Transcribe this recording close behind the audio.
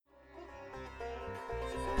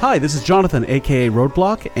Hi, this is Jonathan, aka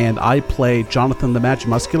Roadblock, and I play Jonathan the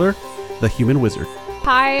Magimuscular, the human wizard.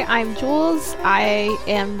 Hi, I'm Jules. I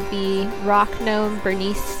am the rock gnome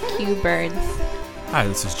Bernice Q. Burns. Hi,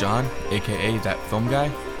 this is John, aka That Film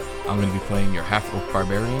Guy. I'm going to be playing your half-orc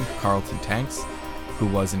barbarian, Carlton Tanks, who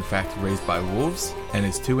was in fact raised by wolves and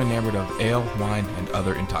is too enamored of ale, wine, and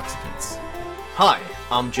other intoxicants. Hi,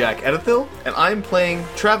 I'm Jack Edithil, and I'm playing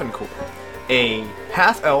Travancore, a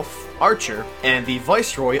half-elf archer and the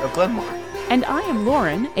Viceroy of Glenmar. And I am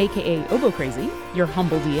Lauren, aka Obo Crazy, your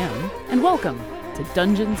humble DM, and welcome to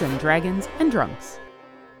Dungeons and Dragons and Drunks.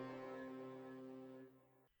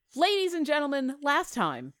 Ladies and gentlemen, last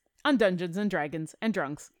time on Dungeons and Dragons and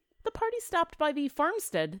Drunks, the party stopped by the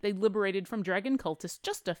farmstead they liberated from dragon cultists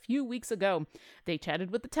just a few weeks ago. They chatted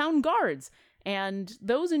with the town guards, and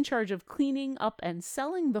those in charge of cleaning up and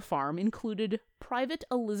selling the farm included Private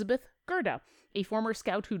Elizabeth Gerda, a former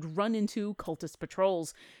scout who'd run into cultist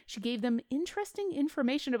patrols. She gave them interesting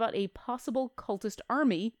information about a possible cultist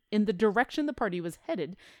army in the direction the party was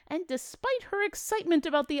headed, and despite her excitement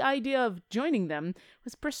about the idea of joining them,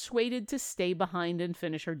 was persuaded to stay behind and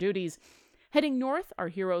finish her duties. Heading north, our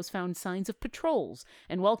heroes found signs of patrols,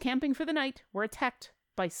 and while camping for the night, were attacked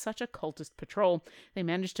by such a cultist patrol. They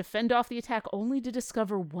managed to fend off the attack only to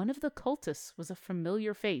discover one of the cultists was a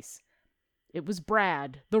familiar face. It was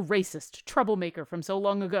Brad, the racist troublemaker from so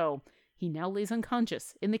long ago. He now lays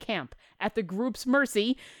unconscious in the camp at the group's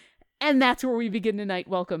mercy, and that's where we begin tonight.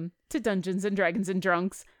 Welcome to Dungeons and Dragons and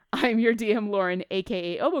Drunks. I'm your DM Lauren,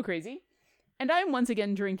 aka Obo Crazy, and I'm once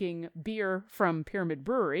again drinking beer from Pyramid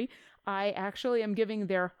Brewery. I actually am giving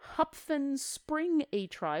their Hopfen Spring a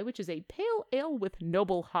try, which is a pale ale with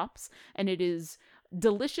noble hops, and it is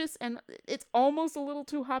delicious, and it's almost a little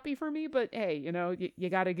too hoppy for me, but hey, you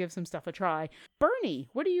gotta give some stuff a try. Bernie,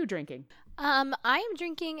 what are you drinking? I am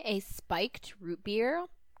drinking a spiked root beer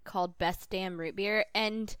called Best Damn Root Beer,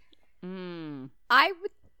 and I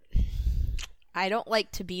don't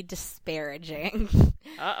like to be disparaging.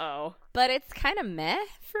 Uh-oh. But it's kind of meh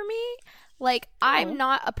for me. Like, I'm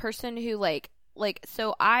not a person who,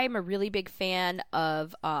 so I'm a really big fan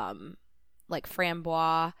of,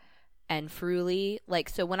 Framboise and Fruity. Like,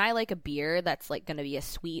 so when I like a beer that's, going to be a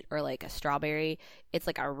sweet or, a strawberry, it's,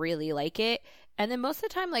 I really like it. And then most of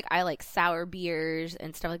the time, I like sour beers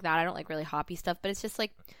and stuff like that. I don't like really hoppy stuff, but it's just,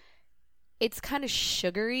 it's kind of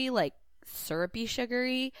sugary, syrupy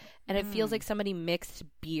sugary, and it feels like somebody mixed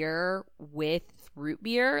beer with root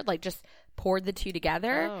beer, just poured the two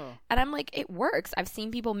together, and I'm like, it works. I've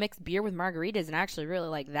seen people mix beer with margaritas and actually really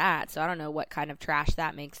like that, so I don't know what kind of trash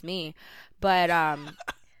that makes me, but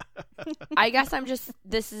I guess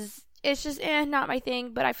it's just not my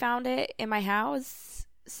thing, but I found it in my house,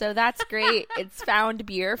 so that's great. It's found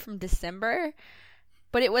beer from December,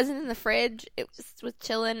 but it wasn't in the fridge. It just was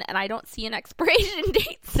chilling, and I don't see an expiration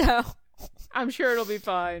date, so I'm sure it'll be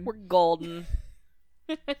fine. We're golden.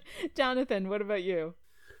 Jonathan, what about you?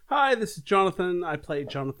 Hi, this is Jonathan. I play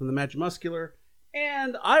Jonathan the Magimuscular,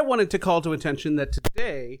 and I wanted to call to attention that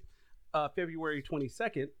today, February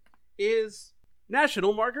 22nd, is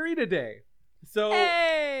National Margarita Day. So,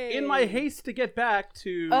 in my haste to get back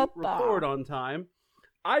to record on time,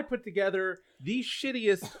 I put together the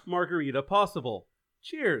shittiest margarita possible.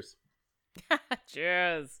 Cheers.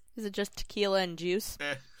 Cheers. Is it just tequila and juice?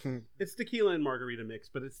 It's tequila and margarita mix,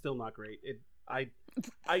 but it's still not great.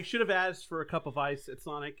 I should have asked for a cup of ice at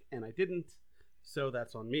Sonic, and I didn't, so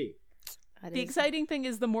that's on me. The exciting thing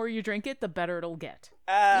is the more you drink it, the better it'll get.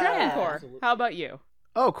 Travancore, how about you?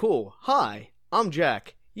 Oh, cool. Hi, I'm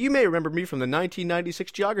Jack. You may remember me from the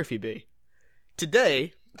 1996 Geography Bee.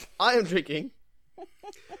 Today, I am drinking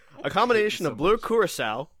a combination of blue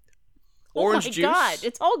curacao, orange juice. Oh my god,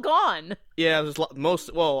 it's all gone. Yeah, there's I've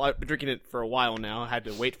been drinking it for a while now. I had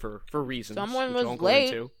to wait for reasons. Someone was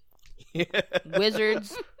late.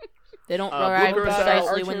 Wizards. They don't arrive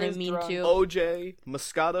precisely when they mean to. OJ,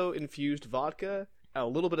 Moscato infused vodka, and a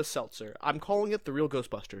little bit of seltzer. I'm calling it the real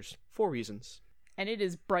Ghostbusters. 4 reasons. And it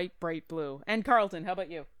is bright, bright blue. And Carlton, how about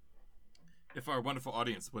you? If our wonderful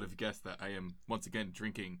audience would have guessed that I am once again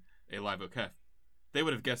drinking a Live Oak Hef, they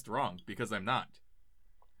would have guessed wrong, because I'm not.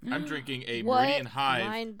 I'm drinking a Meridian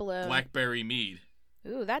Hive Blackberry Mead.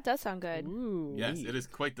 Ooh, that does sound good. Ooh, yes, it is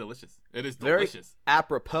quite delicious. It is very delicious.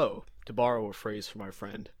 Apropos, to borrow a phrase from our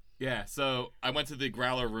friend. Yeah, so I went to the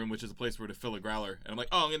Growler room, which is a place where to fill a Growler, and I'm like,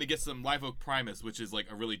 I'm going to get some Live Oak Primus, which is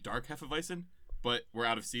a really dark Hefeweizen, but we're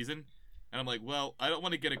out of season. And I'm like, well, I don't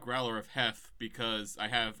want to get a Growler of Hef because I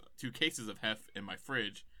have 2 cases of Hef in my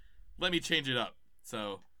fridge. Let me change it up.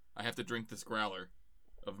 So I have to drink this Growler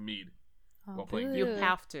of mead. while playing. boo. You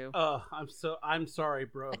have to. I'm sorry,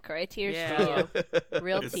 bro. I cry tears Yeah. for you.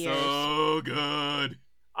 Real It's tears. so good.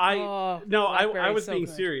 Oh, I blackberry, was so being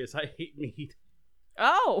good. serious. I hate mead.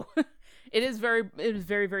 Oh, it is very,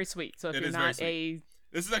 very sweet. So if It you're is very not sweet.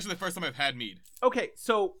 This is actually the first time I've had mead. Okay,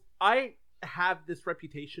 so I have this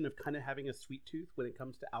reputation of kind of having a sweet tooth when it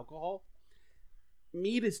comes to alcohol.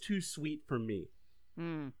 Mead is too sweet for me.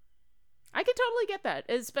 I can totally get that,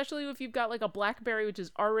 especially if you've got like a blackberry, which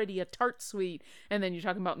is already a tart sweet, and then you're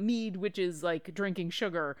talking about mead, which is like drinking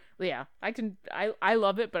sugar. Yeah, I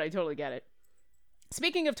love it, but I totally get it.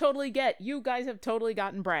 Speaking of totally get, you guys have totally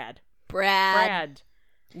gotten Brad. Brad.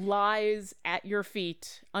 Lies at your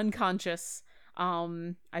feet, unconscious.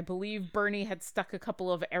 I believe Bernie had stuck a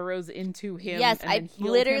couple of arrows into him. Yes, and I then healed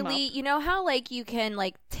him literally, up. you know how like you can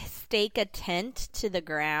like stake a tent to the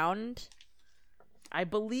ground? I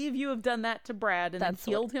believe you have done that to Brad and then That's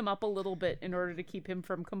what- healed him up a little bit in order to keep him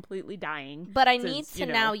from completely dying. But I Since, need to you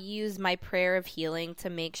know- now use my prayer of healing to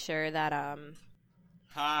make sure that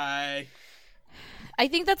Hi. I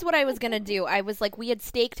think that's what I was gonna do. I was like, we had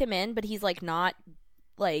staked him in, but he's like not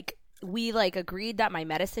like we like agreed that my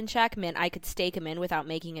medicine check meant I could stake him in without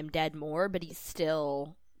making him dead more, but he's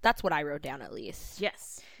still. That's what I wrote down at least.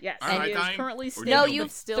 Yes. Am I he is dying? currently Or stable, did No, you you but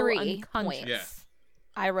have still 3 unconscious. points. Yeah.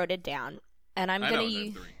 I wrote it down, and I'm I gonna know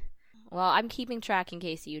use. there's 3. Well, I'm keeping track in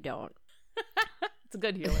case you don't. It's a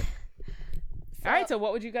good healer. All right, so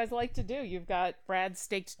what would you guys like to do? You've got Brad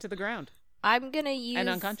staked to the ground I'm gonna use and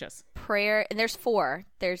unconscious. prayer, and there's 4.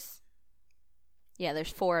 There's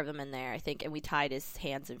 4 of them in there, I think, and we tied his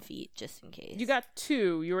hands and feet just in case. You got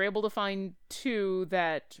 2. You were able to find 2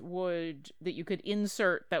 that you could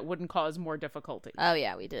insert that wouldn't cause more difficulty. Oh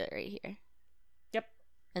yeah, we did it right here. Yep.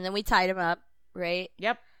 And then we tied him up, right?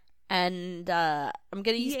 Yep. And I'm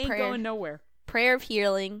gonna He use ain't prayer. going nowhere. Prayer of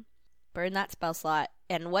healing, burn that spell slot,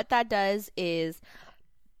 and what that does is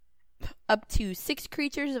up to 6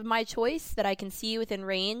 creatures of my choice that I can see within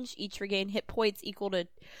range each regain hit points equal to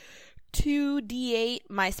 2d8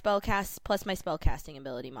 my spellcast plus my spellcasting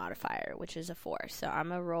ability modifier, which is a 4. So I'm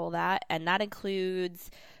gonna roll that, and that includes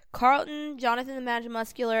Carlton, Jonathan the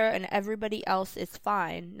Magimuscular, and everybody else is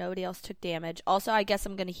fine. Nobody else took damage. Also, I guess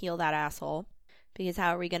I'm gonna heal that asshole. Because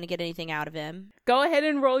how are we going to get anything out of him? Go ahead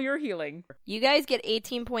and roll your healing. You guys get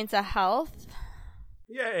 18 points of health.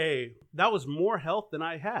 Yay! That was more health than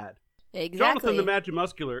I had. Exactly. Jonathan the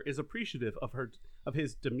Magimuscular is appreciative of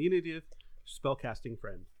his diminutive spellcasting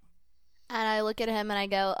friend. And I look at him and I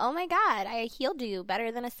go, oh my god, I healed you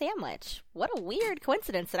better than a sandwich. What a weird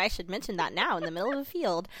coincidence that I should mention that now in the middle of a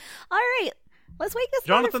field. All right, let's wake this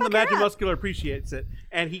Jonathan the motherfucker up. Magimuscular appreciates it,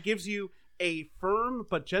 and he gives you a firm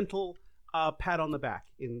but gentle pat on the back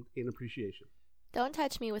in appreciation. Don't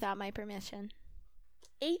touch me without my permission.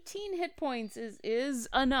 18 hit points is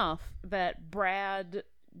enough that Brad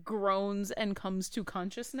groans and comes to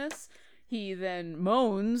consciousness. He then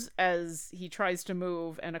moans as he tries to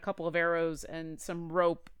move, and a couple of arrows and some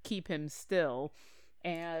rope keep him still.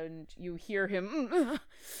 And you hear him.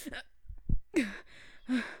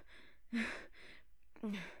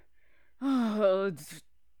 Oh, it's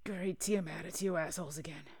great Tiamat, it's you assholes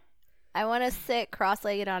again. I want to sit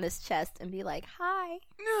cross-legged on his chest and be like, hi.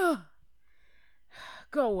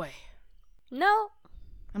 Go away. No.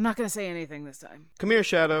 I'm not going to say anything this time. Come here,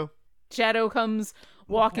 Shadow. Shadow comes Are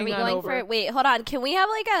walking we on going over. for it? Wait, hold on. Can we have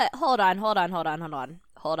like a... Hold on.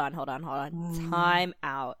 Time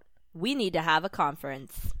out. We need to have a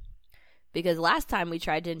conference. Because last time we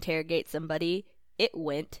tried to interrogate somebody, it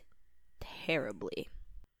went terribly.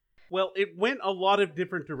 Well, it went a lot of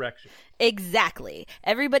different directions. Exactly.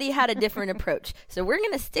 Everybody had a different approach. So we're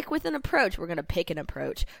going to stick with an approach. We're going to pick an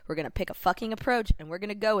approach. We're going to pick a fucking approach, and we're going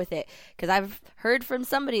to go with it. Because I've heard from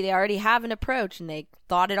somebody they already have an approach, and they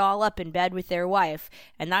thought it all up in bed with their wife.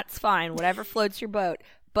 And that's fine. Whatever floats your boat.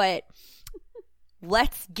 But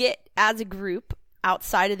let's get, as a group,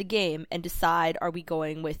 outside of the game and decide, are we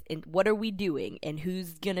going with, and what are we doing, and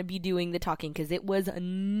who's going to be doing the talking. Because it was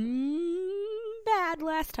bad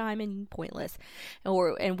last time and pointless,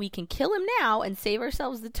 and we can kill him now and save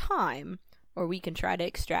ourselves the time, or we can try to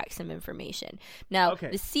extract some information. Now, Okay.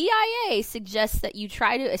 The CIA suggests that you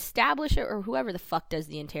try to establish it, or whoever the fuck does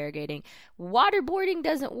the interrogating. Waterboarding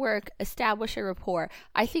doesn't work. Establish a rapport.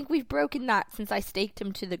 I think we've broken that since I staked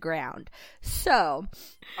him to the ground. So,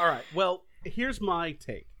 All right. Well, here's my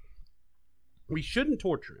take. We shouldn't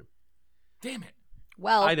torture him. Damn it.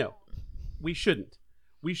 well, I know. We shouldn't.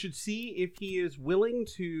 We should see if he is willing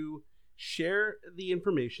to share the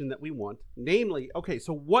information that we want. Namely, okay,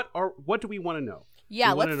 so what do we want to know?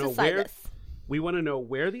 yeah, we wanna let's know decide where- this. We want to know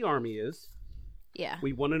where the army is. Yeah.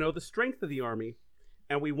 We want to know the strength of the army.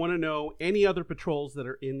 and we want to know any other patrols that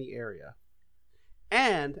are in the area.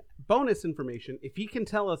 And bonus information, if he can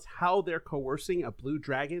tell us how they're coercing a blue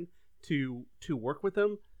dragon to work with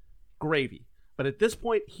them, gravy. But at this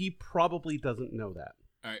point, he probably doesn't know that.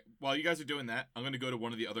 All right. While you guys are doing that, I'm going to go to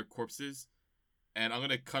one of the other corpses, and I'm going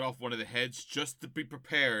to cut off one of the heads just to be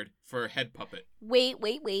prepared for a head puppet. Wait.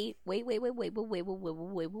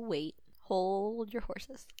 Hold your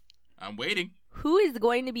horses. I'm waiting. Who is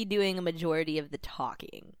going to be doing a majority of the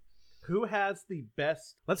talking? Who has the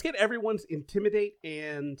best? Let's get everyone's intimidate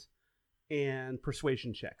and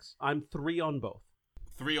persuasion checks. I'm 3 on both.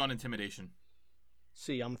 3 on intimidation.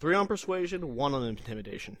 See, I'm 3 on persuasion, 1 on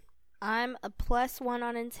intimidation. I'm a +1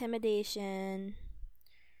 on intimidation.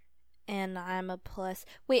 And I'm a plus...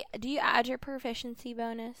 Wait, do you add your proficiency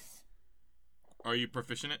bonus? Are you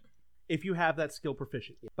proficient? If you have that skill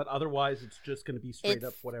proficient. But otherwise, it's just going to be straight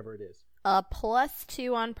up whatever it is. A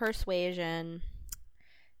 +2 on persuasion.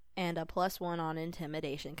 And a +1 on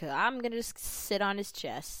intimidation. Because I'm going to just sit on his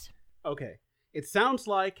chest. Okay. It sounds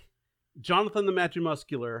like Jonathan the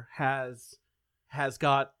Magimuscular has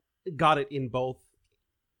got it in both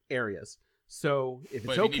areas. So if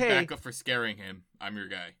But it's if you okay, need backup for scaring him, I'm your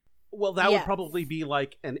guy. well, that would Yes. probably be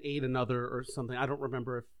like an aid another or something. I don't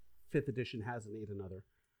remember if 5th edition has an aid another,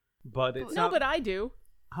 but it's No, but I do.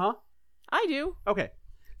 huh? I do. Okay,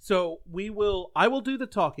 so I will do the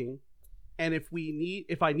talking, and if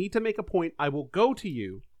I need to make a point, I will go to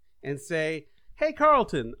you and say, "Hey,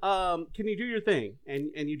 Carlton, can you do your thing?"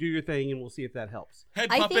 And you do your thing, and we'll see if that helps. Head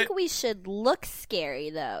I puppet. think we should look scary,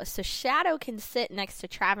 though. So Shadow can sit next to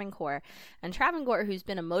Travancore. And Travancore, who's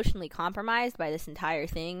been emotionally compromised by this entire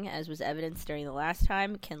thing, as was evidenced during the last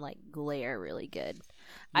time, can, like, glare really good.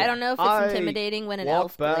 I don't know if it's intimidating when an walk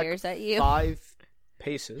elf back glares at you. 5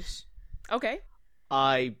 paces. Okay.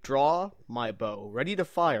 I draw my bow, ready to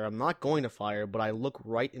fire. I'm not going to fire, but I look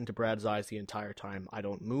right into Brad's eyes the entire time. I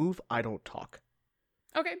don't move. I don't talk.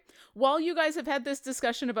 Okay. While you guys have had this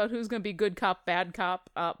discussion about who's going to be good cop, bad cop,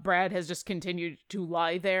 Brad has just continued to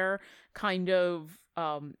lie there, kind of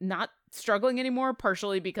not struggling anymore,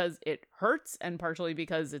 partially because it hurts and partially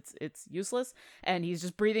because it's useless. And he's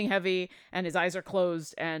just breathing heavy, and his eyes are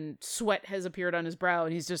closed, and sweat has appeared on his brow,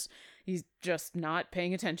 and he's just not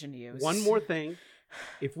paying attention to you. One more thing.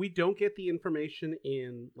 If we don't get the information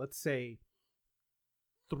in, let's say,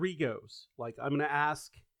 3 goes, like I'm going to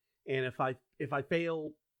ask, and if I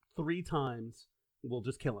fail 3 times, we'll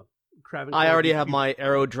just kill him. I already have my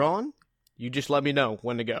arrow drawn. You just let me know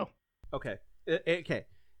when to go. Okay. Okay.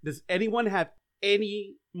 Does anyone have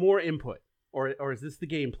any more input, or is this the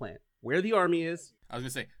game plan? Where the army is? I was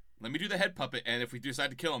going to say, let me do the head puppet, and if we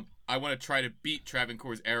decide to kill him, I want to try to beat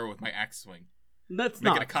Travancore's arrow with my axe swing. Let's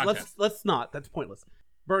Make it not. a contest. Let's not. That's pointless.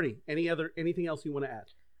 Bernie, anything else you want to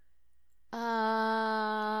add?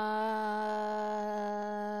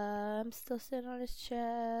 I'm still sitting on his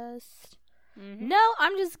chest. Mhm. No,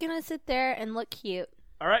 I'm just gonna sit there and look cute.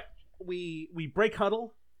 All right. We break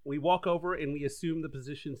huddle. We walk over and we assume the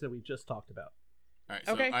positions that we just talked about. All right,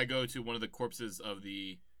 so Okay. I go to one of the corpses of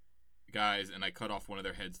the guys, and I cut off one of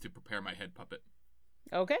their heads to prepare my head puppet.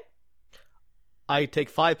 Okay. I take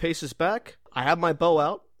 5 paces back. I have my bow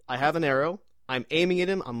out. I have an arrow. I'm aiming at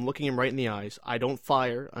him. I'm looking him right in the eyes. I don't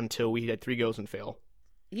fire until we hit 3 goes and fail.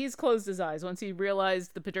 He's closed his eyes. Once he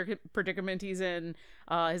realized the predicament he's in,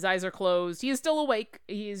 his eyes are closed. He is still awake.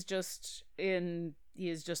 He has just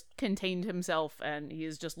contained himself, and he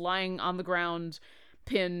is just lying on the ground,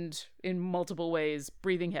 pinned in multiple ways,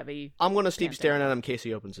 breathing heavy. I'm going to keep Can't staring at him in case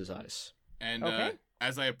he opens his eyes. And Okay.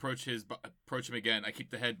 as I approach him again, I keep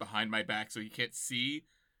the head behind my back so he can't see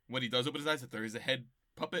when he does open his eyes that there is a head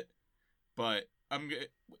puppet. But when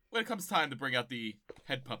it comes time to bring out the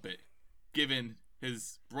head puppet, given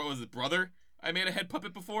his brother, I made a head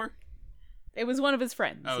puppet before. It was one of his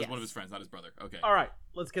friends. Oh, it was yes. one of his friends, not his brother. Okay. All right.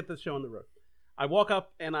 Let's get this show on the road. I walk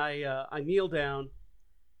up and I kneel down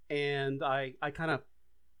and I kind of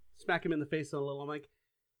smack him in the face a little. I'm like,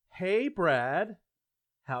 "Hey, Brad,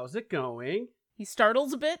 how's it going?" He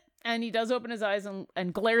startles a bit, and he does open his eyes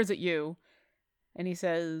and glares at you, and he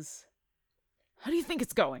says, "How do you think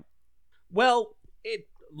it's going?" Well, it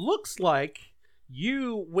looks like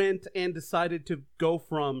you went and decided to go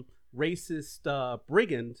from racist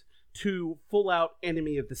brigand to full-out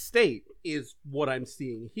enemy of the state, is what I'm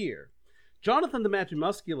seeing here. Jonathan the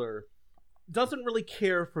Magimuscular doesn't really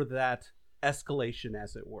care for that escalation,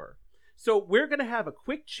 as it were. So we're going to have a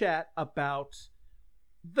quick chat about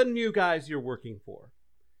the new guys you're working for.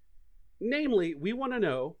 Namely, we want to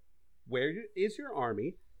know, where is your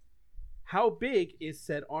army? How big is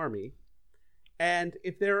said army? And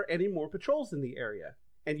if there are any more patrols in the area.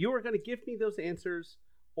 And you are going to give me those answers,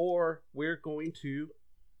 or we're going to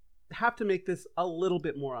have to make this a little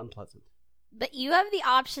bit more unpleasant. But you have the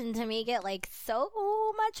option to make it like so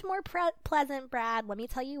much more pleasant, Brad. Let me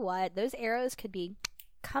tell you what, those arrows could be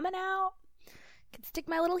coming out. Could stick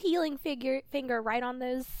my little healing finger right on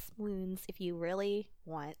those wounds if you really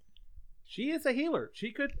want. She is a healer.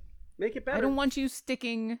 She could make it better. I don't want you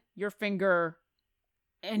sticking your finger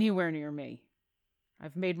anywhere near me.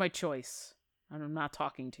 I've made my choice, and I'm not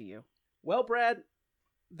talking to you. Well, Brad,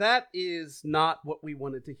 that is not what we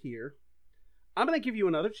wanted to hear. I'm going to give you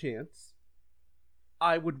another chance.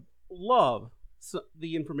 I would love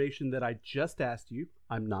the information that I just asked you.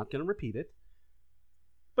 I'm not going to repeat it.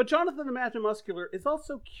 But Jonathan the Magimuscular is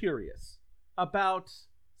also curious about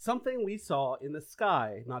something we saw in the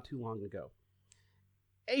sky not too long ago.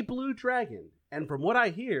 A blue dragon. And from what I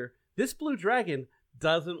hear, this blue dragon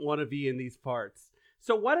doesn't want to be in these parts.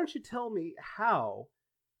 So why don't you tell me how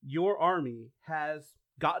your army has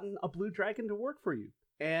gotten a blue dragon to work for you?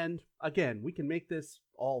 And again, we can make this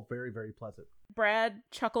all very, very pleasant. Brad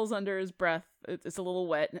chuckles under his breath. It's a little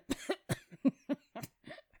wet.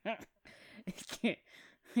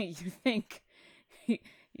 You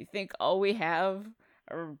think all we have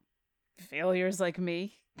are failures like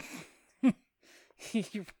me?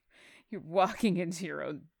 You're walking into your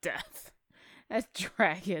own death. That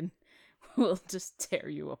dragon will just tear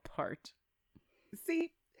you apart.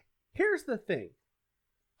 See, here's the thing.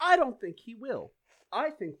 I don't think he will.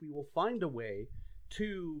 I think we will find a way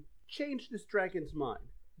to change this dragon's mind,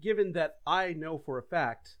 given that I know for a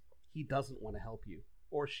fact he doesn't want to help you,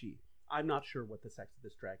 or she. I'm not sure what the sex of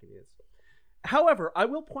this dragon is. However, I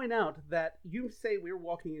will point out that you say we're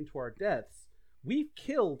walking into our deaths. We've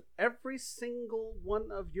killed every single one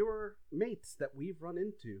of your mates that we've run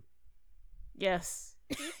into. Yes.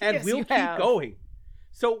 And Yes, we'll you keep have. going.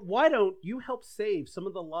 So why don't you help save some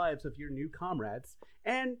of the lives of your new comrades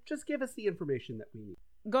and just give us the information that we need?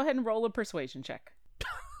 Go ahead and roll a persuasion check.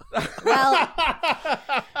 Well,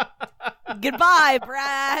 goodbye,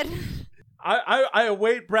 Brad. I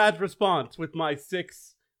await Brad's response with my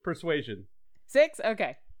 6 persuasion. 6?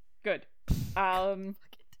 Okay. Good.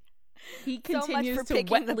 He So much continues for to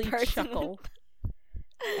picking the wetly person. chuckle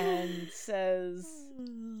and says,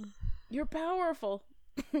 "You're powerful.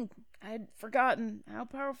 I'd forgotten how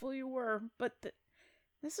powerful you were, but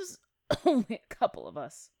this is only a couple of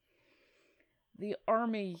us. The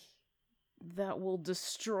army that will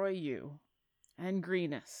destroy you and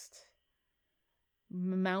Greenest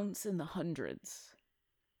mounts in the hundreds.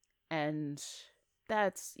 And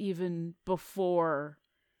that's even before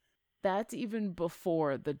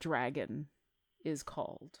the dragon is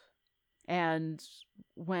called. And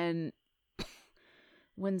when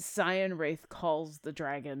Cyan Wraith calls the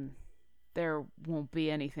dragon, there won't be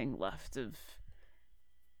anything left of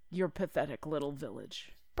your pathetic little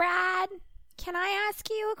village." Brad, can I ask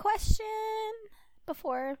you a question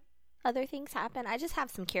before other things happen? I just have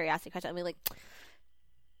some curiosity questions. I mean, like,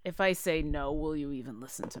 If I say no, will you even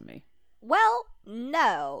listen to me? well,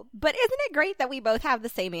 no. But isn't it great that we both have the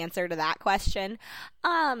same answer to that question?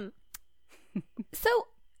 So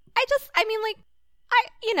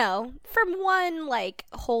from one like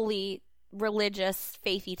holy religious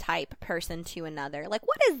faithy type person to another, like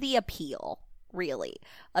what is the appeal really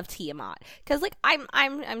of Tiamat? Because like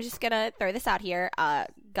I'm just gonna throw this out here.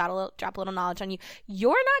 Drop a little knowledge on you.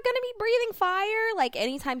 You're not gonna be breathing fire like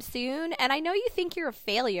anytime soon, and I know you think you're a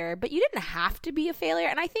failure, but you didn't have to be a failure,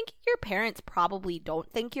 and I think your parents probably don't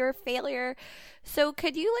think you're a failure. So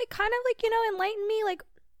could you like kind of like enlighten me? Like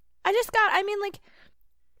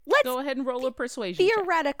let's Go ahead and roll a persuasion check.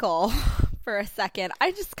 theoretical for a second.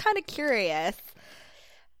 I'm just kind of curious.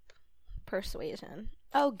 Persuasion.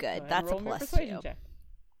 Oh, Go good. ahead and That's a roll me +2. check.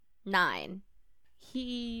 9.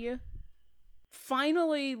 He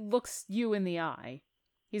finally looks you in the eye.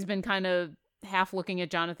 He's been kind of half looking at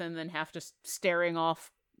Jonathan, then half just staring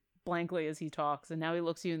off blankly as he talks, and now he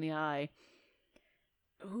looks you in the eye.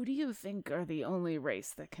 "Who do you think are the only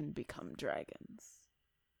race that can become dragons?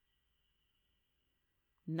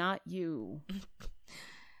 Not you,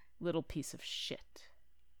 little piece of shit."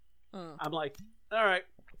 I'm like, all right,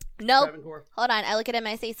 Nope. Travancore. Hold on. I look at him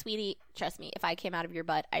and I say, "Sweetie, trust me, if I came out of your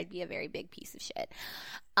butt, I'd be a very big piece of shit."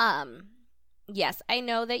 Yes, I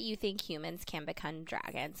know that you think humans can become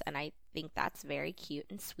dragons, and I think that's very cute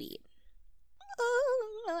and sweet.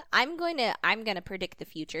 I'm going to predict the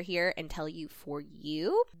future here and tell you for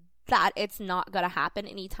you that it's not going to happen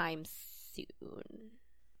anytime soon.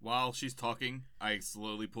 While she's talking, I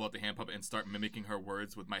slowly pull out the hand puppet and start mimicking her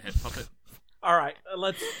words with my head puppet. All right,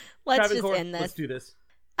 let's Let's just Travancore, end this. Let's do this.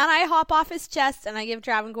 And I hop off his chest and I give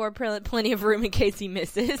Travancore plenty of room in case he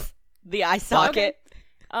misses the eye socket.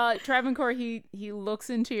 Travancore, he looks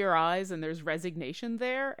into your eyes and there's resignation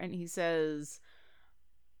there, and he says,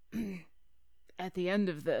 "At the end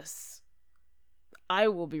of this, I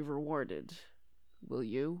will be rewarded. Will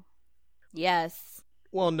you?" Yes.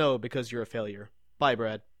 Well, no, because you're a failure. Bye,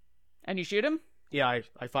 Brad. And you shoot him? Yeah,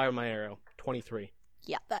 I fired my arrow. 23.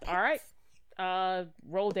 Yeah, that All right.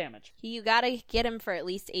 Roll damage. You gotta get him for at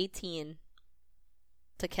least 18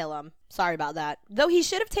 to kill him. Sorry about that. Though he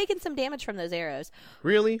should have taken some damage from those arrows.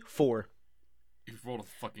 Really? 4. You rolled a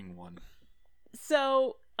fucking 1.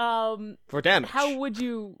 So, For damage. how would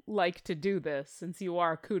you like to do this, since you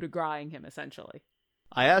are coup de grace-ing him, essentially?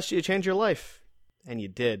 I asked you to change your life, and you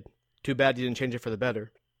did. Too bad you didn't change it for the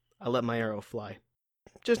better. I let my arrow fly.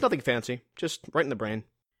 Just nothing fancy. Just right in the brain.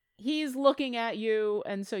 He's looking at you,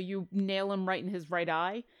 and so you nail him right in his right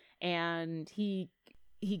eye, and he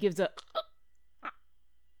gives a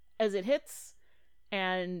as it hits,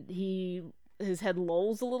 and his head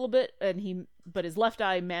lolls a little bit, but his left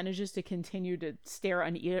eye manages to continue to stare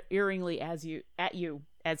unerringly at you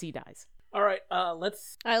as he dies. All right,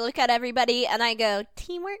 let's. I look at everybody and I go,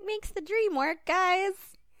 teamwork makes the dream work, guys.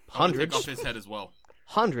 Take Hundreds. off his head as well.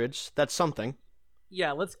 Hundreds. That's something.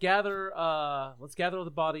 Yeah, let's gather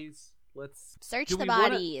the bodies. Let's Search do the we wanna-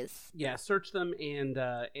 bodies. Yeah, search them and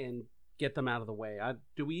get them out of the way.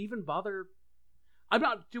 Do we even bother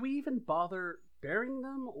burying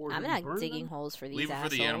them, or I'm do we not burn digging them? holes for these Leave it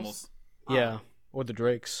assholes. for the animals. Yeah. Or the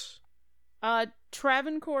drakes.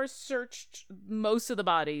 Travancore searched most of the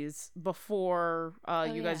bodies before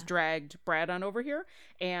you guys yeah. dragged Brad on over here,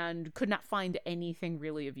 and could not find anything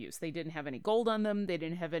really of use. They didn't have any gold on them. They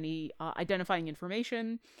didn't have any identifying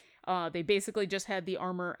information. They basically just had the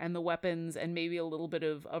armor and the weapons and maybe a little bit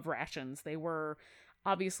of rations. They were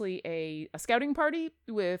obviously a scouting party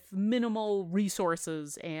with minimal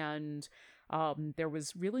resources, and there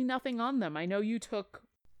was really nothing on them. I know you took...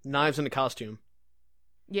 Knives and a costume.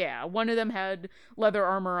 Yeah, one of them had leather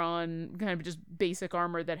armor on, kind of just basic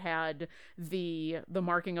armor that had the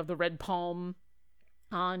marking of the red palm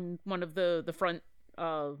on one of the front,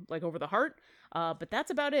 like over the heart. But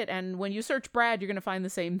that's about it. And when you search Brad, you're gonna find the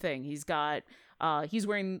same thing. He's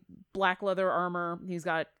wearing black leather armor. He's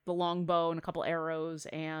got the long bow and a couple arrows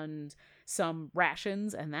and some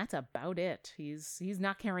rations, and that's about it. He's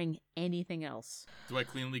not carrying anything else. Do I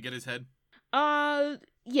cleanly get his head?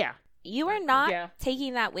 Yeah. You are not Yeah.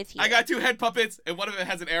 taking that with you. I got 2 head puppets, and one of them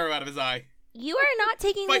has an arrow out of his eye. You are not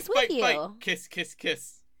taking Fight, this with fight, you. fight. Kiss, kiss,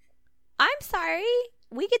 kiss. I'm sorry.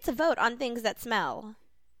 We get to vote on things that smell.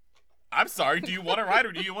 I'm sorry, do you want to ride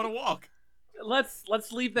or do you want to walk?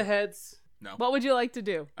 Let's leave the heads. No. What would you like to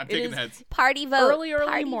do? I'm It taking is the heads. Party vote. early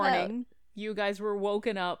Party morning. You guys were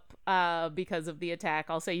woken up because of the attack.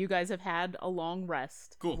 I'll say you guys have had a long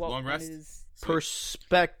rest. Cool, long rest. Sweet.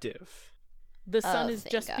 Perspective. The sun Oh, is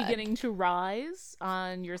thank just God. beginning to rise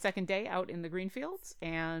on your second day out in the green fields.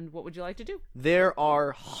 And what would you like to do? There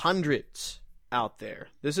are hundreds out there.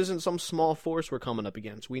 This isn't some small force we're coming up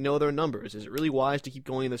against. We know their numbers. Is it really wise to keep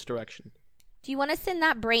going in this direction? Do you want to send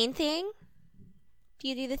that brain thing? Do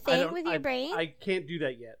you do the thing with your brain? I can't do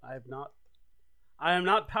that yet. I am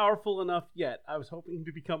not powerful enough yet. I was hoping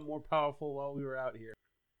to become more powerful while we were out here.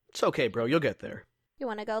 It's okay, bro. You'll get there. You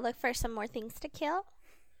want to go look for some more things to kill?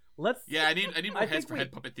 Yeah, I need more I heads think for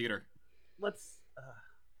head puppet theater. Let's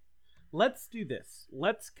do this.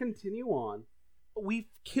 Let's continue on. We've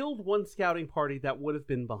killed one scouting party that would have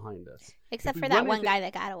been behind us. Except we for that run one into- guy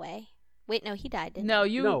that got away. Wait, no, he died, didn't No,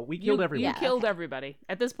 we killed you everyone. killed Yeah, okay. everybody.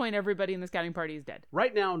 At this point, everybody in the scouting party is dead.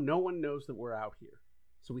 Right now, no one knows that we're out here.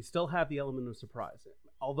 So we still have the element of surprise.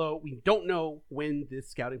 Although we don't know when this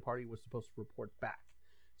scouting party was supposed to report back.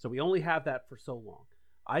 So we only have that for so long.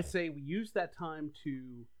 I say we use that time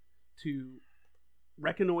to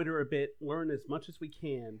reconnoiter a bit, learn as much as we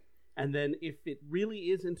can, and then if it really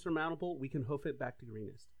is insurmountable, we can hoof it back to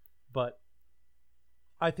Greenest. But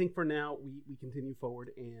I think for now we continue forward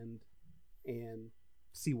and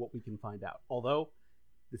see what we can find out. Although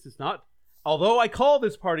I call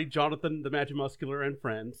this party Jonathan the Magimuscular and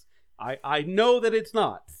Friends, I know that it's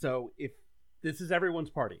not. So if this is everyone's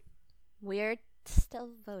party. We're still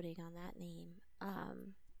voting on that name.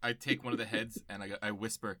 I take one of the heads and I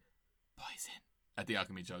whisper, "Poison," at the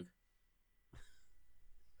alchemy jug.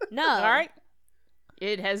 No. All right.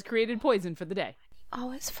 It has created poison for the day.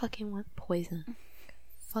 Always fucking want poison.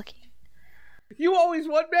 Fucking. You always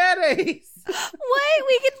want mayonnaise. Wait,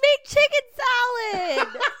 we can make chicken salad.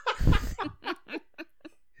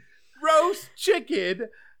 Roast chicken.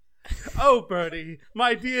 Oh, Bertie,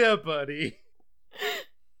 my dear Bertie.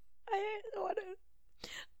 I want to.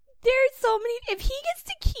 mean, if he gets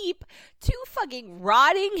to keep 2 fucking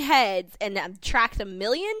rotting heads and attract a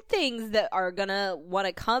million things that are gonna want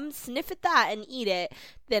to come sniff at that and eat it,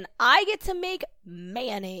 then I get to make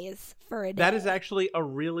mayonnaise for a day. That is actually a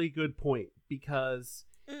really good point, because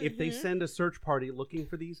if they send a search party looking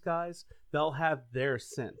for these guys, they'll have their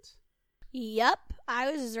scent. Yep, I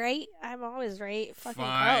was right. I'm always right. Fucking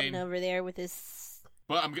Fine. Carlton over there with his...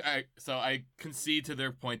 But I concede to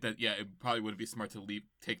their point that yeah, it probably would be smart to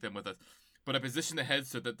take them with us. But I position the heads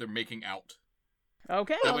so that they're making out.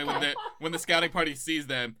 Okay. That way, when the scouting party sees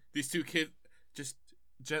them, these 2 kids just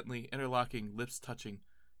gently interlocking, lips touching,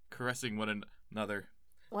 caressing one another.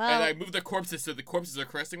 Well, And I move the corpses so the corpses are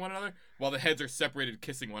caressing one another, while the heads are separated,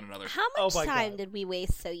 kissing one another. how much my time God. did we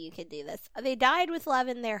waste so you could do this? They died with love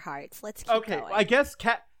in their hearts. Let's keep Okay, going. I guess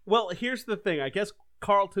Well, here's the thing. I guess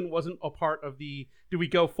Carlton wasn't a part of the do we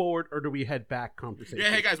go forward or do we head back conversation.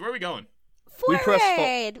 Yeah, hey guys, where are we going? We press,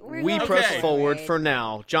 Forward! We're we going press Okay. forward for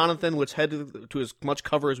now. Jonathan, let's head to as much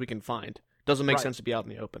cover as we can find. Doesn't make Right. sense to be out in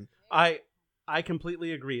the open. I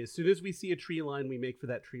completely agree. As soon as we see a tree line, we make for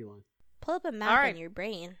that tree line. Pull up a map All right. in your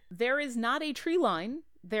brain. There is not a tree line.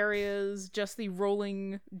 There is just the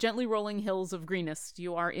gently rolling hills of Greenest.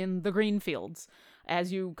 You are in the green fields,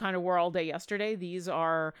 as you kind of were all day yesterday. These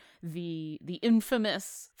are the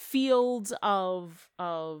infamous fields of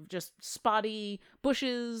just spotty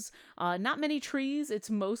bushes. Not many trees.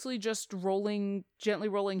 It's mostly just gently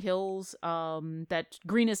rolling hills that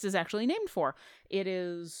Greenest is actually named for. It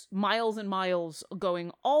is miles and miles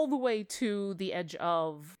going all the way to the edge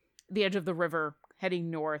of the river,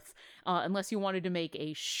 heading north, unless you wanted to make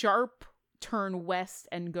a sharp turn west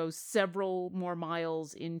and go several more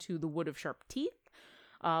miles into the Wood of Sharp Teeth.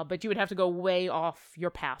 But you would have to go way off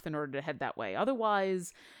your path in order to head that way.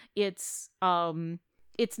 Otherwise, it's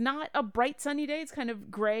not a bright sunny day. It's kind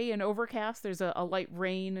of gray and overcast. There's a light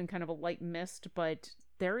rain and kind of a light mist, but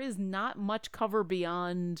there is not much cover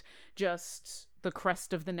beyond just the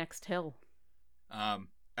crest of the next hill.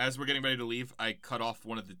 As we're getting ready to leave, I cut off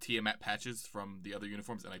one of the Tiamat patches from the other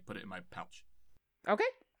uniforms and I put it in my pouch. Okay.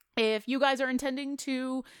 If you guys are intending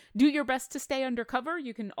to do your best to stay undercover,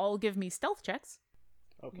 you can all give me stealth checks.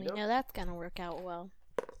 We know that's gonna work out well.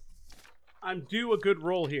 I'm due a good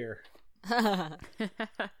roll here. Got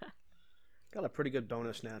a pretty good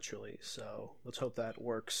bonus naturally, so let's hope that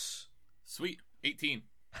works. Sweet. 18.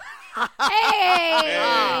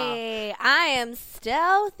 Hey! I am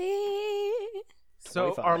stealthy.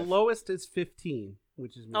 So 25. our lowest is 15,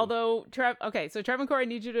 which is me. Although, so Travancore, I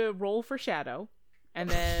need you to roll for Shadow. And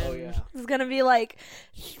then... Oh yeah. It's gonna be like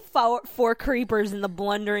 4 creepers and the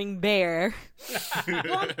blundering bear.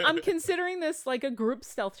 Well, I'm considering this like a group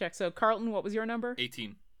stealth check. So, Carlton, what was your number?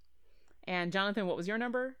 18. And Jonathan, what was your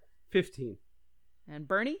number? 15. And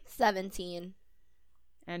Bernie? 17.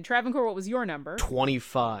 And Travancore, what was your number?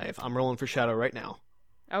 25. I'm rolling for Shadow right now.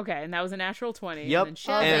 Okay, and that was a natural 20. Yep. And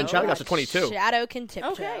then And Shadow got to 22. Shadow can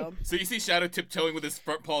tiptoe. Okay. So you see Shadow tiptoeing with his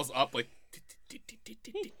front paws up, like.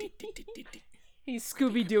 He's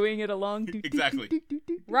Scooby-Dooing it along. Exactly.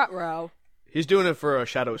 Ruh-roh. He's doing it for a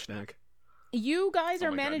Shadow snack. You guys Oh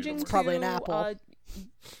are my God, managing you're to the Probably an apple.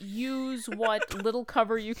 Use what little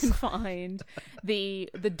cover you can find. The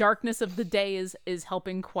darkness of the day is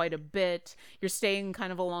helping quite a bit. You're staying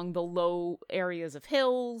kind of along the low areas of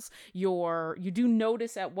hills. You do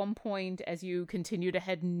notice at one point as you continue to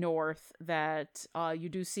head north that you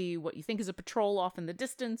do see what you think is a patrol off in the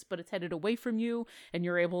distance, but it's headed away from you, and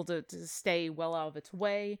you're able to stay well out of its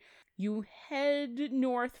way. You head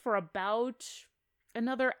north for about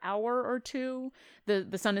another hour or two.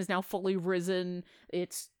 The sun is now fully risen.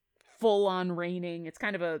 It's full on raining. It's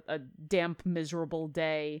kind of a damp, miserable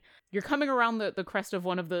day. You're coming around the crest of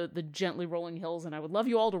one of the gently rolling hills, and I would love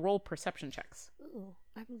you all to roll perception checks. Ooh,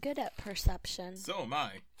 I'm good at perception. So am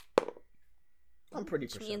I. I'm pretty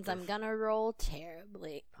Which perceptive. means I'm gonna roll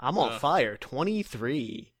terribly. I'm on fire.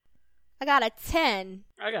 23. I got a 10.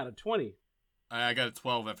 I got a 20. I got a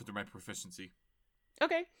 12 after my proficiency.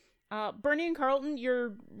 Okay. Bernie and Carlton,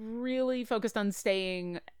 you're really focused on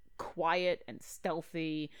staying quiet and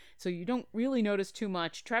stealthy, so you don't really notice too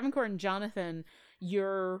much. Travancore and Jonathan,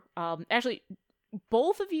 you're actually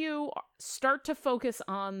both of you start to focus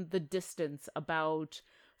on the distance. About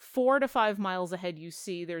 4 to 5 miles ahead, you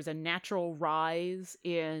see there's a natural rise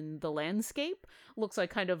in the landscape. Looks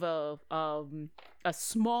like kind of a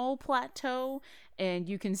small plateau, and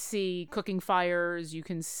you can see cooking fires. You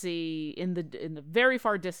can see in the very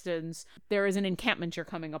far distance there is an encampment you're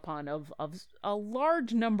coming upon of a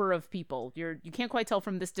large number of people. You can't quite tell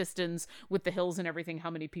from this distance with the hills and everything how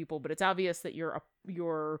many people, but it's obvious that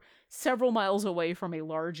you're several miles away from a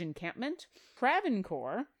large encampment.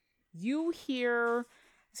 Travancore, you hear,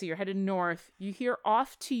 so you're headed north, you hear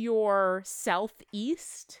off to your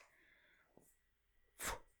southeast,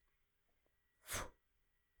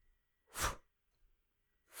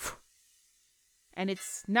 and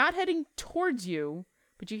it's not heading towards you,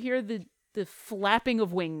 but you hear the flapping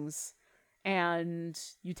of wings, and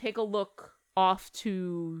you take a look off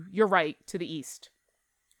to your right, to the east.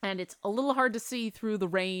 And it's a little hard to see through the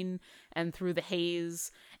rain and through the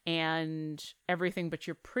haze and everything, but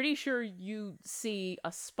you're pretty sure you see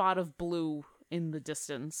a spot of blue in the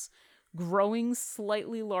distance, growing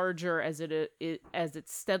slightly larger as it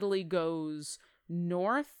steadily goes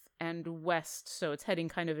north and west, so it's heading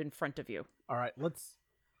kind of in front of you. All right,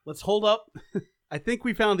 let's hold up. I think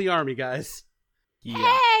we found the army, guys.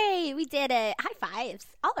 Yeah. Hey, we did it. High fives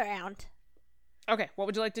all around. Okay, what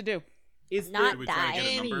would you like to do? Is Not there Should we try to get a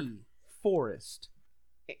any number? forest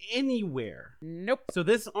anywhere? Nope. So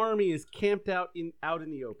this army is camped out in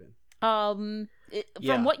the open.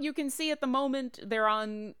 Yeah. From what you can see at the moment, they're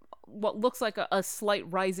on what looks like a slight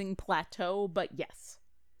rising plateau, but yes,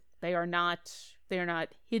 they are not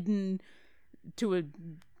hidden to a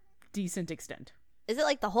decent extent. Is it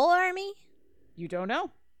like the whole army? You don't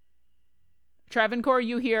know. Travancore,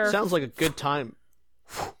 you hear Sounds like a good time.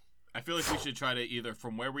 I feel like we should try to either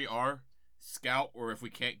from where we are scout, or if we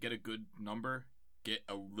can't get a good number, get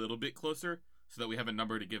a little bit closer so that we have a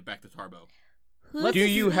number to give back to Tarbo. Who's Do the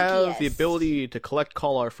you have the sneakiest? ability to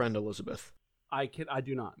call our friend Elizabeth? I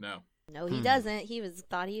do not. No, No, he doesn't.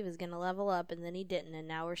 Thought he was gonna level up, and then he didn't, and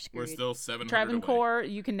now we're we're screwed. still 700 away. Travancore,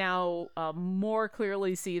 you can now more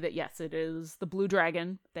clearly see that yes, it is the blue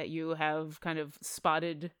dragon that you have kind of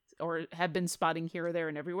spotted or have been spotting here or there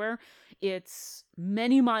and everywhere. It's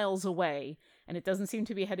many miles away, and it doesn't seem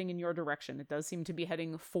to be heading in your direction. It does seem to be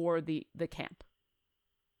heading for the camp.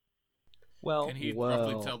 Well, Can he Whoa.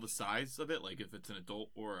 roughly tell the size of it, like if it's an adult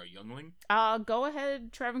or a youngling? Go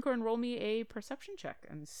ahead, Travancore, and roll me a perception check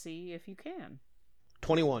and see if you can.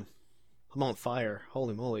 21. I'm on fire.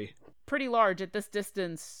 Holy moly. Pretty large at this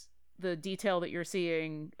distance. The detail that you're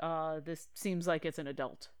seeing, this seems like it's an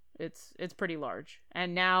adult. It's pretty large.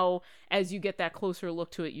 And now, as you get that closer look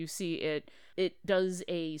to it, you see it does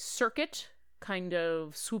a circuit, kind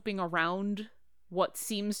of swooping around what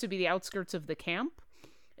seems to be the outskirts of the camp.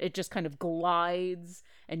 It just kind of glides,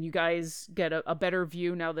 and you guys get a better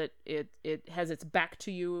view now that it has its back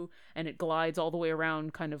to you, and it glides all the way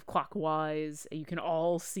around kind of clockwise. You can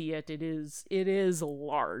all see it. It is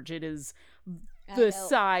large. It is the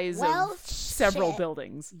size Well, of several shit.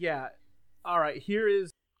 buildings. yeah. All right, here is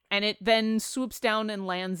And it then swoops down and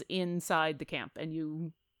lands inside the camp,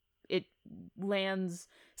 and it lands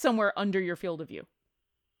somewhere under your field of view.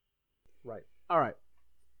 right. All right.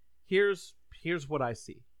 Here's what I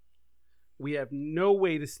see. We have no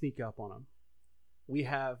way to sneak up on them. We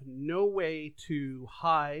have no way to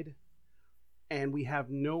hide, and we have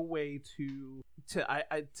no way to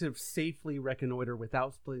safely reconnoiter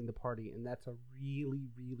without splitting the party, and that's a really,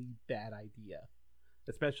 really bad idea.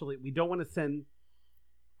 Especially, we don't want to send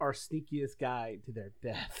our sneakiest guy to their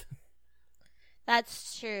death.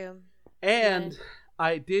 That's true. And Yeah.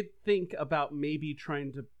 I did think about maybe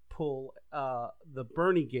trying to pull the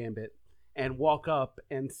Bernie Gambit and walk up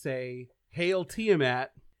and say, "Hail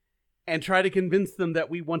Tiamat," and try to convince them that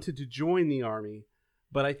we wanted to join the army.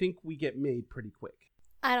 But I think we get made pretty quick.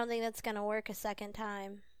 I don't think that's gonna work a second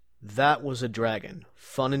time. That was a dragon.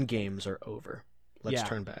 Fun and games are over. Let's Yeah.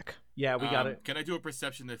 turn back. Yeah, we got it. Can I do a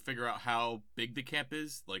perception to figure out how big the camp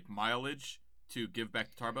is, like mileage, to give back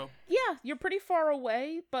to Tarbo? Yeah, you're pretty far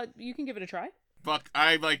away, but you can give it a try. Fuck,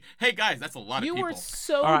 I'm like, hey guys, that's a lot of You people. were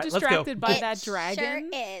so All right, let's go. distracted by It that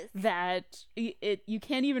dragon sure is. that you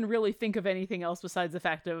can't even really think of anything else besides the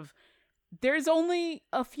fact of there's only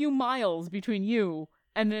a few miles between you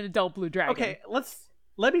and an adult blue dragon. Okay,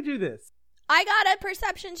 let me do this. I got a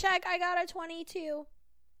perception check. I got a 22.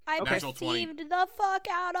 I Okay. Natural 20. perceived the fuck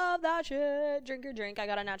out of that shit. Drink your drink. I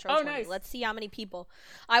got a natural Oh, 20. nice. Let's see how many people.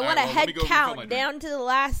 I All want right, a well, let me head go refill my count drink. down to the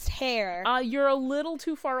last hair. You're a little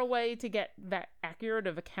too far away to get that accurate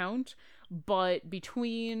of a count, but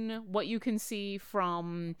between what you can see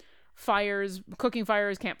from fires, cooking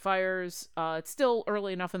fires, campfires, it's still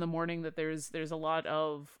early enough in the morning that there's a lot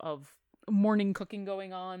of morning cooking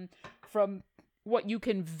going on. From what you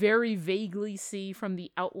can very vaguely see from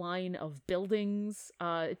the outline of buildings,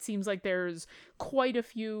 it seems like there's quite a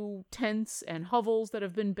few tents and hovels that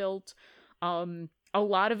have been built. A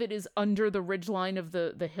lot of it is under the ridgeline of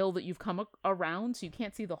the hill that you've come around, so you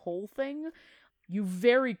can't see the whole thing. You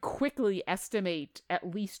very quickly estimate at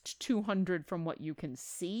least 200 from what you can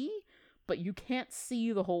see, but you can't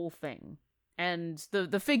see the whole thing. And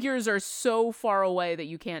the figures are so far away that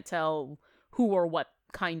you can't tell who or what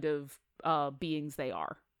kind of beings they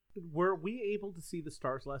are. Were we able to see the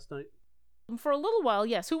stars last night? For a little while,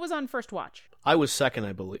 yes. Who was on first watch? I was second,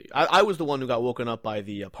 I believe. I was the one who got woken up by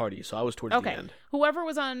the party, so I was towards the Okay. end. Whoever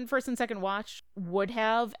was on first and second watch would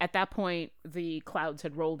have, at that point, the clouds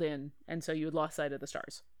had rolled in, and so you had lost sight of the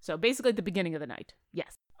stars. So basically at the beginning of the night.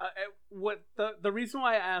 Yes. What the reason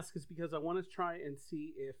why I ask is because I want to try and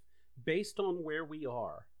see if, based on where we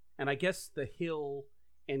are, and I guess the hill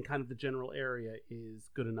and kind of the general area is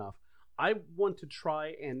good enough. I want to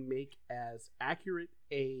try and make as accurate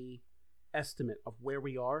a estimate of where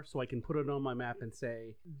we are so I can put it on my map and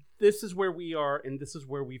say, this is where we are and this is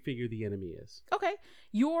where we figure the enemy is. Okay.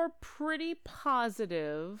 You're pretty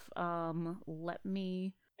positive. Let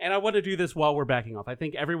me... And I want to do this while we're backing off. I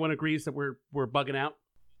think everyone agrees that we're bugging out.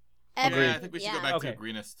 Yeah, I think we should go back Okay. to the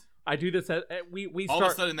greenest. I do this at we All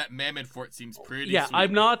start. of a sudden, that Mammoth Fort seems pretty. Yeah, sweet.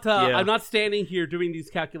 I'm not. Yeah. I'm not standing here doing these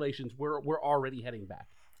calculations. We're already heading back.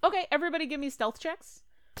 Okay, everybody give me stealth checks.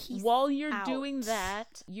 Peace While you're out. doing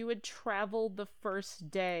that, you had traveled the first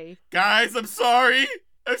day. Guys, I'm sorry.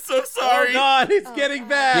 I'm so sorry. Oh God, it's Oh, getting God.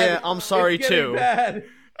 bad. Yeah, I'm sorry It's getting too. Bad.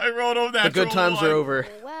 I rolled on that. The good times are over.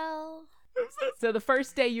 Well, I'm so So the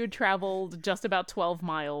first day you had traveled just about 12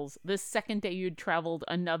 miles. This second day you'd traveled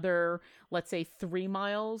another, let's say, 3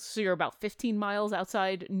 miles. So you're about 15 miles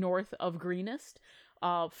outside north of Greenest.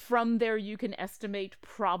 From there you can estimate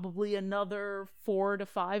probably another 4 to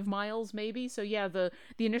 5 miles maybe. So yeah, the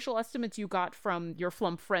initial estimates you got from your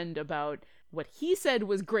flump friend about what he said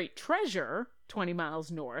was great treasure 20 miles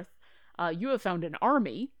north, you have found an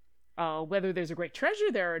army. Whether there's a great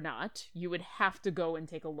treasure there or not, you would have to go and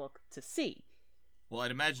take a look to see. Well, I'd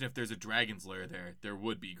imagine if there's a dragon's lair there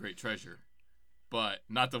would be great treasure. But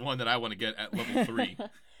not the one that I want to get at level 3.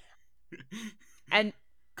 And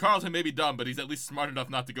Carlton may be dumb, but he's at least smart enough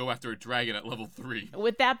not to go after a dragon at level 3.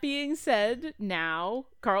 with that being said, now,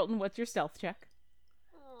 Carlton, what's your stealth check?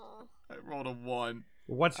 aw. I rolled a 1.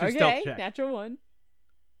 What's your Okay, stealth check? natural 1.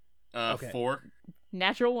 Okay. 4.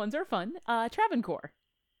 Natural 1s are fun. Travancore.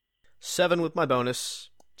 7 with my bonus.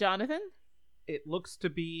 Jonathan It looks to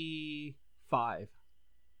be 5.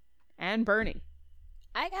 and Bernie.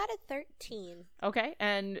 I got a 13. Okay,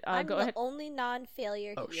 and I'm go the ahead. only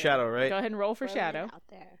non-failure Oh, here. Shadow, right? Go ahead and roll for Throwing it Shadow. out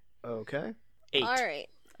there. Okay. 8. All right.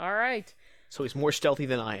 All right, So he's more stealthy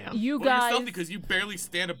than I am. you Well, you're guys. stealthy because you barely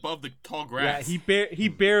stand above the tall Yeah, grass. he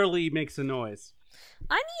barely makes a noise.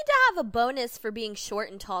 I need to have a bonus for being short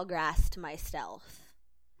and tall grass to my stealth.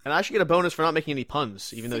 And I should get a bonus for not making any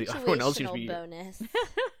puns, even though everyone else seems to Situational be... bonus.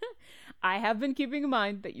 I have been keeping in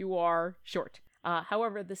mind that you are short.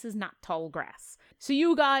 However, this is not tall grass. So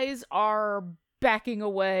you guys are backing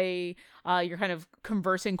away. You're kind of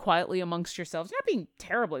conversing quietly amongst yourselves. Not being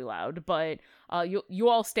terribly loud, but you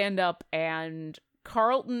all stand up, and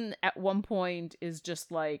Carlton at one point is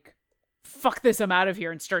just like, fuck this, I'm out of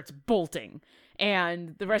here, and starts bolting.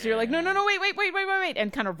 And the rest of you are like, no, wait,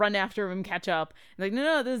 and kind of run after him, catch up. And like,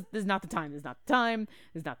 no, this is not the time. This is not the time.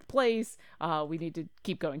 This is not the place. We need to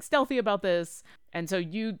keep going stealthy about this. And so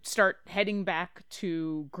you start heading back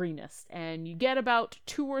to Greenest, and you get about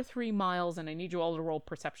 2 or 3 miles, and I need you all to roll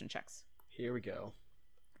perception checks. Here we go.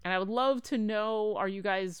 And I would love to know, are you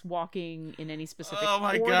guys walking in any specific Oh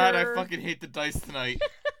my order? god, I fucking hate the dice tonight.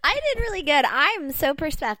 I did really good. I'm so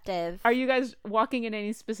perceptive. Are you guys walking in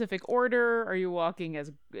any specific order? Are you walking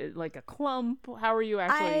as like a clump? How are you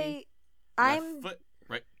actually? I'm Left foot,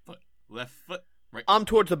 right foot, left foot, right. I'm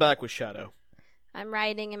towards the back with Shadow. I'm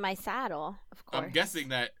riding in my saddle, of course. I'm guessing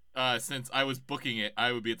that since I was booking it,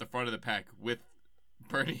 I would be at the front of the pack with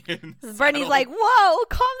Bernie and Bernie's Saddle. like, "Whoa,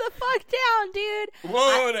 calm the fuck down, dude."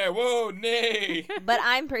 whoa there, whoa, nay. But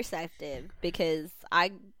I'm perceptive because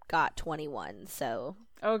I got 21. So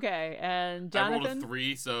Okay, and I rolled Jonathan. a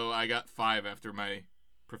 3, so I got 5 after my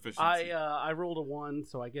proficiency. I rolled a 1,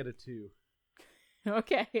 so I get a 2.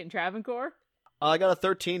 Okay, and Travancore. I got a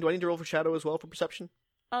 13. Do I need to roll for Shadow as well for perception?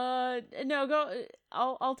 No, go.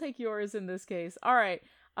 I'll take yours in this case. All right,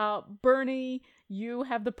 Bernie, you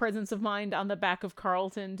have the presence of mind on the back of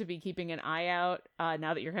Carlton to be keeping an eye out.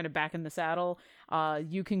 Now that you're kind of back in the saddle,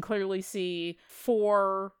 you can clearly see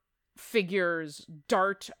 4 figures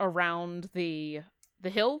dart around the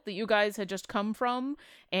hill that you guys had just come from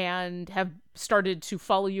and have started to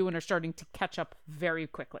follow you and are starting to catch up very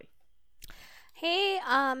quickly. hey,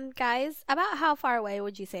 guys, about how far away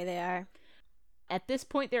would you say they are? At this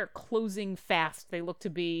point, they're closing fast. They look to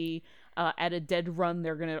be at a dead run.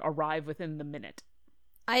 They're going to arrive within the minute.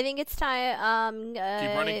 I think it's time.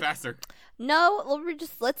 Keep running faster. No,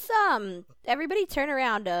 let's everybody turn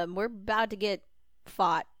around. We're about to get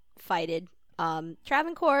fighted.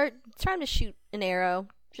 Travancore, it's time to shoot an arrow.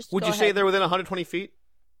 Just Would go you say ahead. they're within 120 feet?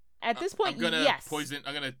 At this point, I'm gonna yes. poison.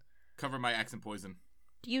 I'm gonna cover my axe in poison.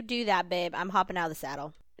 You do that, babe. I'm hopping out of the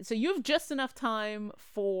saddle. So you have just enough time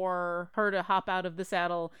for her to hop out of the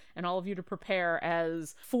saddle and all of you to prepare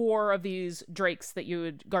as 4 of these guard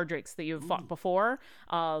drakes that you have fought before.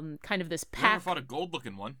 Kind of this I never pack. fought a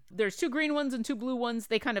gold-looking one. There's 2 green ones and 2 blue ones.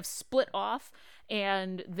 They kind of split off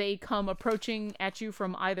and they come approaching at you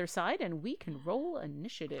from either side, and we can roll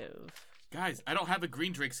initiative. Guys, I don't have a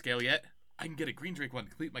green drake scale yet. I can get a green drake one to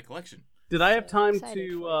complete my collection. Did I have time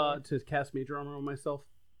excited for to cast Major Armor on myself?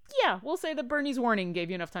 Yeah, we'll say that Bernie's warning gave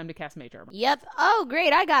you enough time to cast Mage Armor. Yep. Oh,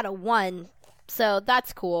 great. I got a 1. So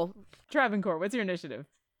that's cool. Travancore, what's your initiative?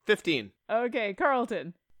 15. Okay,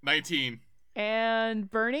 Carlton. 19.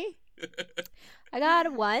 And Bernie? I got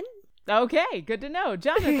a 1. Okay, good to know.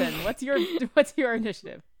 Jonathan, what's your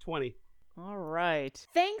initiative? 20. All right.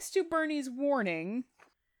 Thanks to Bernie's warning,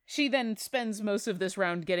 she then spends most of this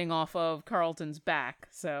round getting off of Carlton's back,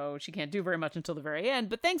 so she can't do very much until the very end.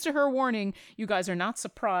 But thanks to her warning, you guys are not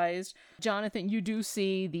surprised. Jonathan, you do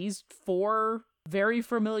see these 4 very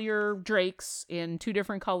familiar drakes in 2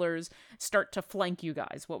 different colors start to flank you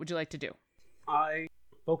guys. What would you like to do? I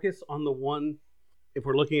focus on the one, if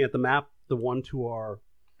we're looking at the map, the one to our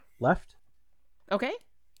left, Okay.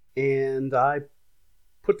 and I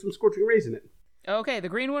put some Scorching Rays in it. Okay, the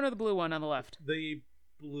green one or the blue one on the left? The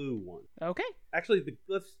blue one. Okay. Actually,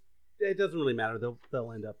 it doesn't really matter.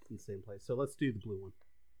 They'll end up in the same place. So let's do the blue one.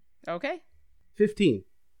 Okay. 15.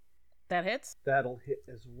 That hits. That'll hit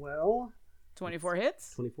as well. 24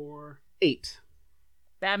 hits. 24. 8.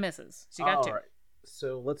 That misses. So you got 2. All right.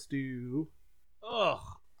 So let's do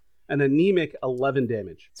an anemic 11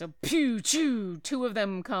 damage. So pew choo, 2 of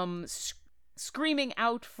them come screaming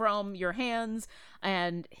out from your hands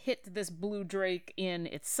and hit this blue drake in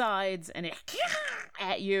its sides, and it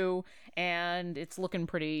at you, and it's looking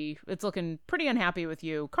pretty unhappy with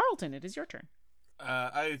you. Carlton, it is your turn.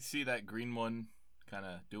 I see that green one kind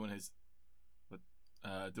of doing his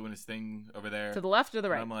thing over there. To the left or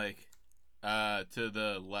the And right? I'm like, to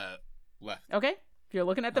the left. Okay. If you're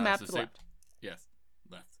looking at the map, So to the left. Yes,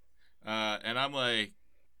 left. And I'm like,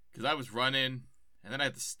 because I was running, and then I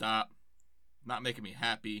had to stop, not making me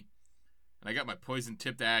happy, and I got my poison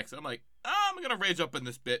tipped axe. I'm like, I'm gonna rage up in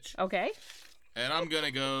this bitch, Okay. and I'm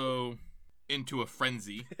gonna go into a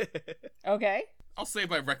frenzy. Okay. I'll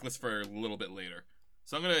save my reckless for a little bit later.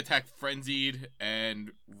 So I'm gonna attack frenzied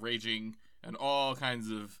and raging and all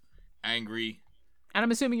kinds of angry. And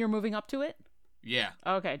I'm assuming you're moving up to it? Yeah,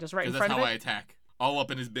 Okay, just right in because that's front how of I it? attack. All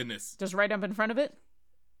up in his business. Just right up in front of it?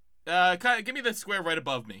 Kind of give me the square right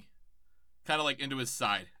above me, kind of like into his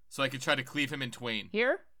side, so I can try to cleave him in twain.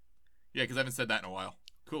 Here? Yeah, because I haven't said that in a while.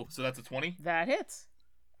 Cool. So that's a 20. That hits.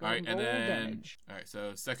 Go All right, and roll then damage. all right.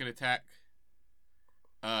 So second attack,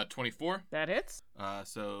 24. That hits.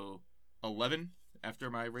 So 11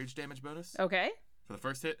 after my rage damage bonus Okay. for the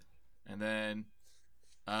first hit, and then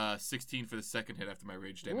 16 for the second hit after my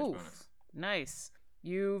rage damage Oof. bonus. Nice.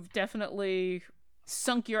 You've definitely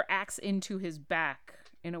sunk your axe into his back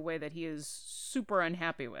in a way that he is super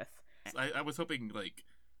unhappy with. I was hoping like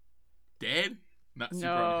dead, not super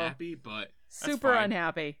No. unhappy, but that's Super fine.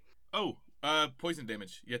 unhappy. Oh, poison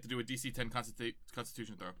damage. You have to do a DC 10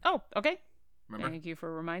 Constitution throw. Oh, okay. Remember? Thank you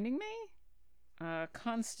for reminding me.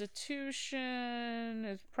 Constitution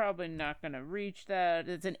is probably not going to reach that.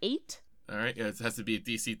 It's an 8. All right. Yeah, it has to be a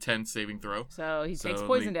DC 10 saving throw. So he takes So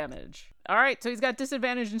poison the- damage. All right, so he's got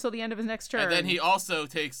disadvantage until the end of his next turn. And then he also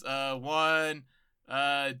takes 1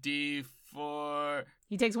 D4.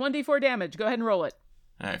 He takes 1d4 damage. Go ahead and roll it.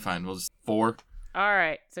 All right, fine. We'll just 4. All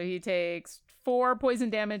right, so he takes 4 poison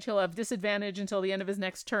damage. He'll have disadvantage until the end of his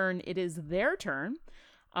next turn. It is their turn.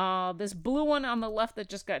 This blue one on the left that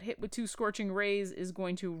just got hit with 2 scorching rays is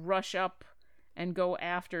going to rush up and go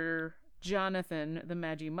after Jonathan, the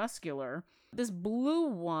Magimuscular. This blue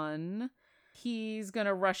one, he's going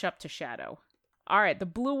to rush up to Shadow. All right, the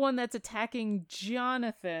blue one that's attacking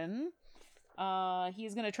Jonathan,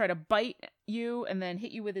 he's going to try to bite you and then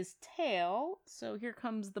hit you with his tail. So here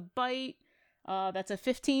comes the bite. That's a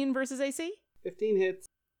 15 versus AC. 15 hits.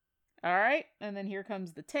 All right, and then here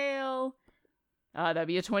comes the tail. That'd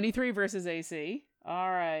be a 23 versus AC.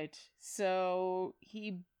 All right, so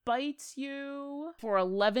he bites you for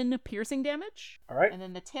 11 piercing damage. All right. And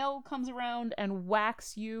then the tail comes around and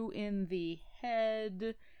whacks you in the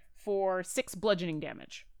head for 6 bludgeoning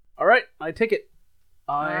damage. All right. I take it.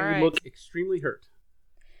 I All right. look extremely hurt.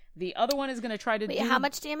 The other one is going to try to Wait, do... how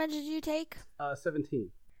much damage did you take? 17.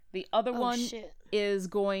 The other Oh, one shit. is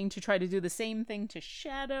going to try to do the same thing to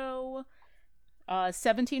Shadow.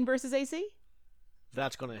 17 versus AC.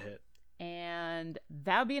 That's gonna hit. And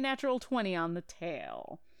that would be a natural 20 on the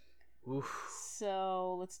tail. Oof.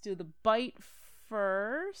 So let's do the bite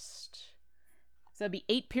first. So that'd be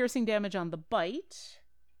 8 piercing damage on the bite.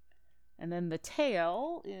 And then the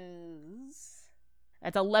tail is...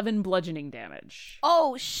 That's 11 bludgeoning damage.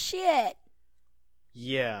 Oh, shit.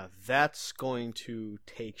 Yeah, that's going to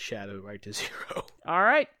take Shadow right to 0. All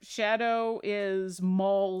right. Shadow is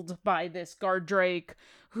mauled by this guard drake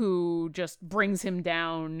who just brings him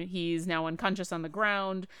down. He's now unconscious on the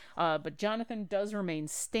ground. But Jonathan does remain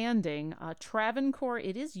standing. Travancore,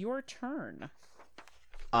 it is your turn.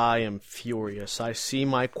 I am furious. I see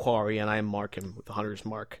my quarry and I mark him with the Hunter's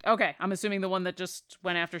Mark. Okay. I'm assuming the one that just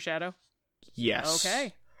went after Shadow. Yes.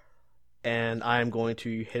 Okay. And I am going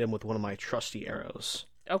to hit him with one of my trusty arrows.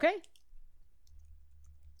 Okay.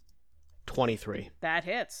 23. That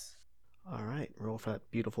hits. All right, roll for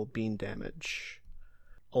that beautiful bean damage.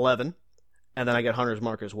 11. And then I get Hunter's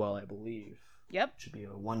Mark as well, I believe. Yep. Should be a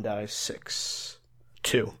 1 die 6.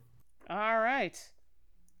 2. All right.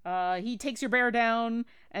 He takes your bear down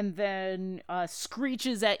and then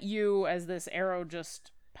screeches at you as this arrow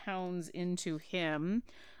just pounds into him.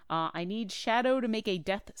 I need Shadow to make a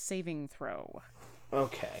death saving throw.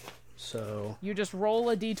 Okay, so... You just roll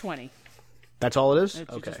a d20. That's all it is? You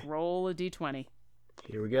Okay. just roll a d20.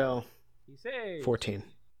 Here we go. He saves. 14.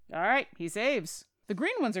 All right, he saves. The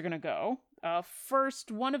green ones are going to go.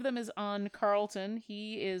 First, one of them is on Carlton.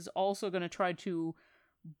 He is also going to try to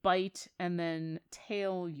bite and then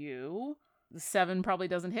tail you. The 7 probably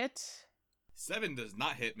doesn't hit. 7 does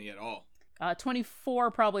not hit me at all.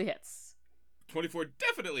 24 probably hits. 24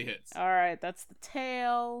 definitely hits. All right, that's the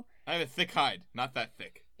tail. I have a thick hide, not that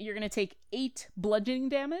thick. You're going to take 8 bludgeoning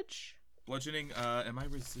damage. Bludgeoning, am I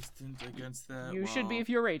resistant against that? You should be if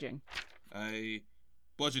you're raging.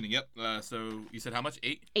 Bludgeoning, yep. So you said how much?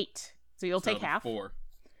 8? 8. So you'll take half. 4.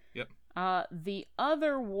 Yep. The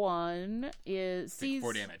other one is... Take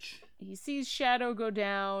 4 damage. He sees Shadow go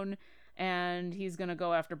down, and he's going to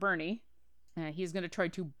go after Bernie. He's going to try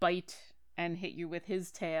to bite and hit you with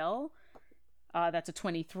his tail. That's a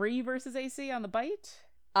 23 versus AC on the bite.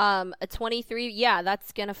 A 23. Yeah,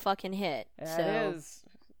 that's gonna fucking hit. That is.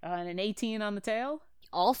 And an 18 on the tail.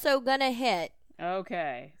 Also gonna hit.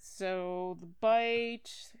 Okay, so the bite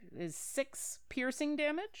is 6 piercing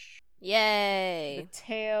damage. Yay. The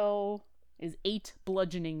tail is 8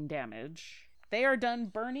 bludgeoning damage. They are done,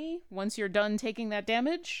 Bernie. Once you're done taking that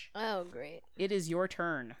damage, Oh, great. it is your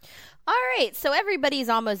turn. All right, so everybody's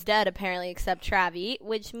almost dead apparently except Travi,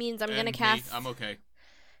 which means I'm And gonna me, cast. I'm okay.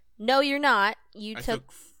 No, you're not. You I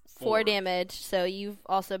took 4 4 damage, so you've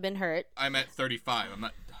also been hurt. I'm at 35. I'm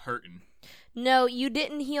not hurting. No, you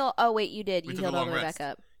didn't heal. Oh wait, you did. We You took a healed all long the way rest.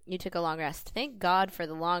 back up. You took a long rest. Thank God for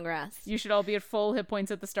the long rest. You should all be at full hit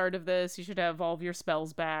points at the start of this. You should have all of your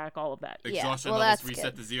spells back, all of that. Yeah, Exhaustion well, levels that's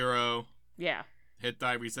reset good. to 0. Yeah. Hit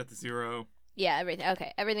die reset to 0. Yeah, everything.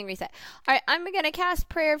 Okay, everything reset. All right, I'm gonna cast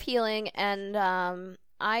Prayer of Healing, and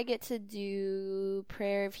I get to do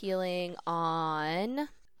Prayer of Healing on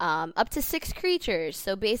up to 6 creatures.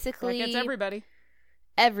 So That basically, gets everybody.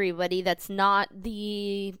 everybody that's not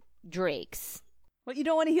the drakes. What, you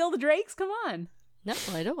don't want to heal the drakes? Come on. No,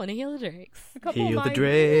 I don't want to heal the drakes. A couple Heal of the my... Fuck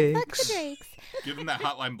drakes. the drakes. Give them that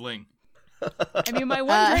hotline bling. I mean, my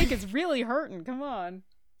one drake is really hurting. Come on.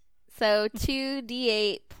 So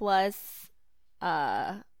 2d8 plus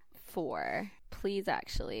 4. Please,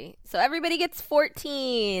 actually. So everybody gets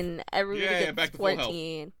 14. Everybody Yeah, gets back to full health.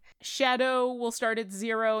 14. Shadow will start at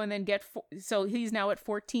 0 and then get... So he's now at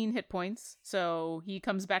 14 hit points. So he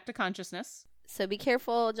comes back to consciousness. So be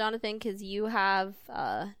careful, Jonathan, because you have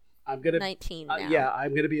I'm gonna 19 now. yeah,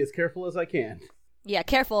 I'm gonna be as careful as I can. Yeah,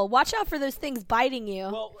 careful. Watch out for those things biting you.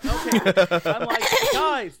 Well, okay. I'm like,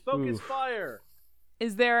 guys, focus fire.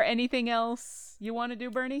 Is there anything else you want to do,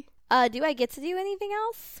 Bernie? Do I get to do anything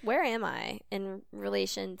else? Where am I in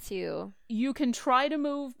relation to... You can try to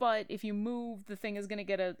move, but if you move, the thing is going to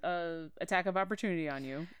get a attack of opportunity on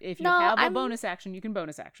you. If you No, have a I'm- bonus action, you can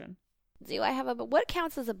bonus action. Do I have a... What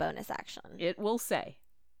counts as a bonus action? It will say.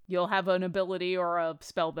 You'll have an ability or a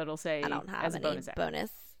spell that'll say I don't have as a any bonus action.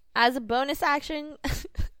 bonus. As a bonus action?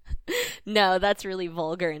 No, that's really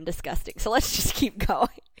vulgar and disgusting. So let's just keep going.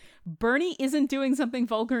 Bernie isn't doing something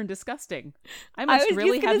vulgar and disgusting. I I must was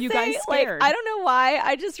really just gonna have you guys say, scared. Like, I don't know why.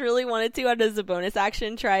 I just really wanted to, as a bonus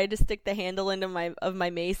action, try to stick the handle into my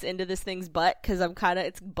mace into this thing's butt because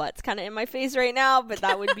its butt's kind of in my face right now. But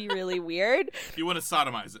that would be really weird. You want to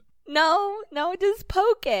sodomize it. No, just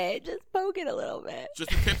poke it. Just poke it a little bit.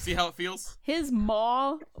 Just a tip, see how it feels? His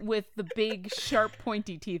maw with the big, sharp,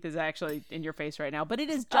 pointy teeth is actually in your face right now, but it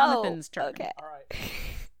is Jonathan's turn. Okay. All right.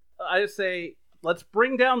 I just say, let's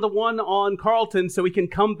bring down the one on Carlton so he can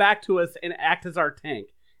come back to us and act as our tank.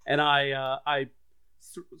 And I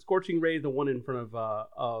scorching ray the one in front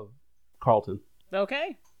of Carlton.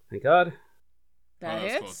 Okay. Thank God. That Oh,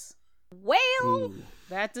 that's hits. Whale. Ooh.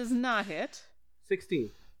 That does not hit.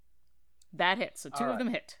 16. That hits. So two All of them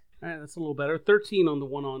hit. All right, that's a little better. 13 on the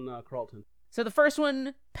one on Carlton. So the first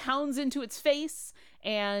one pounds into its face,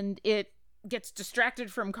 and it gets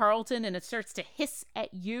distracted from Carlton, and it starts to hiss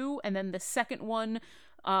at you. And then the second one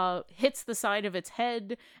hits the side of its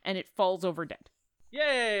head, and it falls over dead.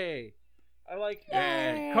 Yay! I like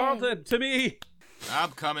Yay. Carlton to me.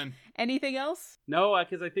 I'm coming. Anything else? No,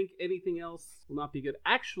 because I think anything else will not be good.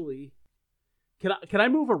 Actually, can I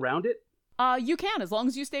move around it? You can, as long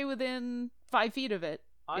as you stay within 5 feet of it.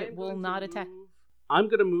 I It am will going to not attack. move- I'm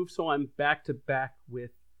going to move so I'm back to back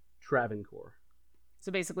with Travancore.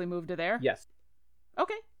 So basically move to there? Yes.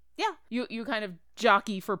 Okay. Yeah. You kind of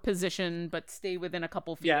jockey for position, but stay within a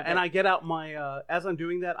couple feet Yeah, of and it. I get out my as I'm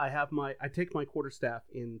doing that, I take my quarterstaff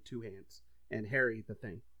in 2 hands and harry the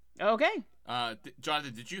thing. Okay.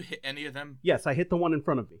 Jonathan, did you hit any of them? Yes, I hit the one in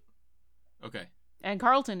front of me. Okay. And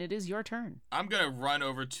Carlton, it is your turn. I'm gonna run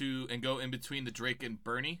over to and go in between the Drake and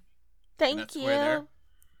Bernie. Thank that's you. where they're-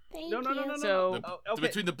 Thank No. you. So- The- Oh, okay.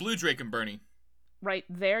 Between the blue Drake and Bernie. Right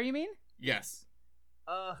there, you mean? Yes.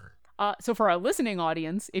 So for our listening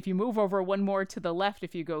audience, if you move over one more to the left,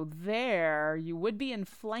 if you go there, you would be in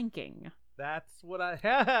flanking. That's what I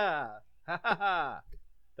ha.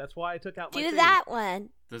 That's why I took out my Do thing. that one.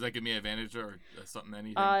 Does that give me advantage or something?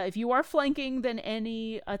 Anything? If you are flanking, then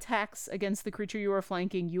any attacks against the creature you are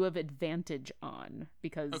flanking, you have advantage on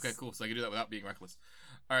because. Okay, cool. So I can do that without being reckless.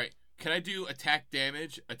 All right. Can I do attack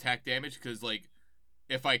damage? Because like,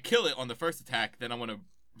 if I kill it on the first attack, then I want to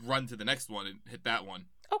run to the next one and hit that one.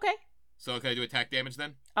 Okay. So can I do attack damage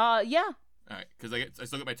then? Yeah. All right, because I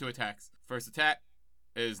still get my 2 attacks. First attack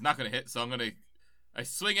is not gonna hit, so I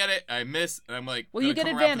swing at it, I miss, and I'm like. Well, gonna you get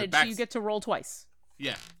come around for the advantage, back- so you get to roll twice.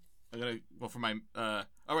 Yeah, I'm gonna for my all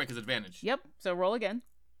right, because advantage. Yep. So roll again.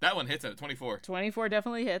 That one hits at a 24. 24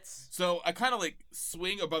 definitely hits. So I kind of like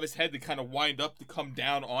swing above his head to kind of wind up to come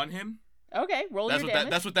down on him. Okay. Roll That's your what damage.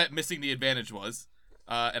 that's what that missing the advantage was.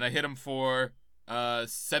 And I hit him for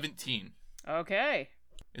 17. Okay.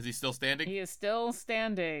 Is he still standing? He is still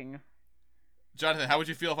standing. Jonathan, how would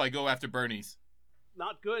you feel if I go after Bernie's?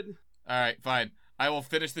 Not good. All right, fine. I will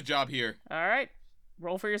finish the job here. All right.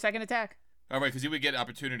 Roll for your second attack. All right, because he would get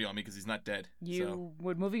opportunity on me because he's not dead. You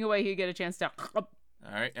would moving away, you get a chance to. All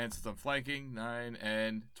right, and since I'm flanking, 9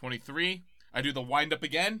 and 23, I do the wind up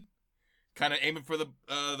again, kind of aiming for the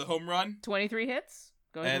home run, 23 hits.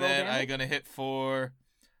 Going and to roll then damage. I'm gonna hit for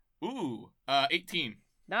 18.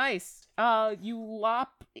 Nice.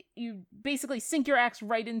 You basically sink your axe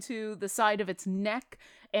right into the side of its neck,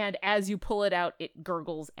 and as you pull it out, it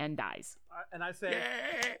gurgles and dies. And I say,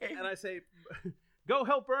 Yay! go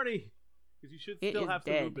help Bernie, because you should It still is have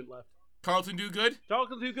some dead. movement left. Carlton, do good.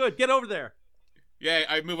 Dalton, do good. Get over there. Yeah,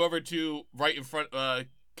 I move over to right in front.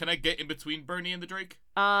 Can I get in between Bernie and the Drake?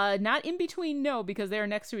 Not in between, no, because they are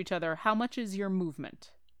next to each other. How much is your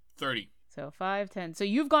movement? 30. So 5, 10. So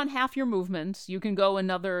you've gone half your movement. You can go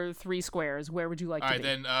another 3 squares. Where would you like All to right, be?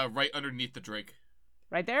 then right underneath the Drake,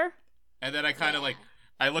 Right there? and then I kind of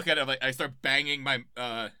I look at it like I start banging my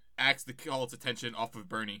axe to call its attention off of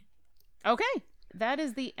Bernie. Okay. That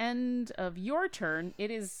is the end of your turn.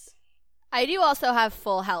 It is I do also have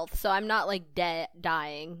full health, so I'm not like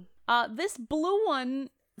dying. this blue one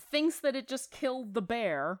thinks that it just killed the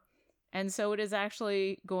bear, and so it is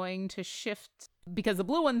actually going to shift because the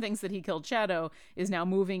blue one thinks that he killed Shadow, is now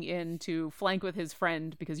moving in to flank with his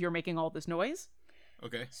friend because you're making all this noise.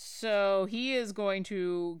 Okay. So he is going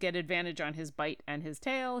to get advantage on his bite and his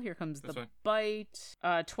tail. Here comes That's the fine.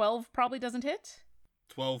 bite. 12 probably doesn't hit.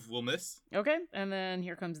 12 will miss. Okay, and then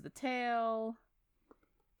here comes the tail.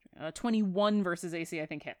 21 versus AC, I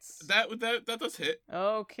think, hits. That does hit.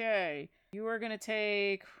 Okay. You are going to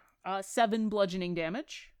take 7 bludgeoning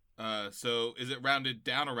damage. So is it rounded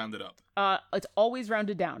down or rounded up? It's always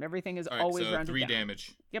rounded down. Everything is All right, always so rounded 3 down.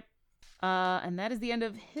 damage. Yep. And that is the end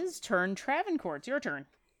of his turn. Travancore, it's your turn.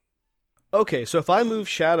 Okay, so if I move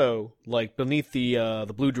Shadow like beneath the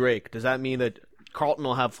blue Drake, does that mean that Carlton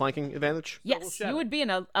will have flanking advantage? Yes, Shadow. you would be in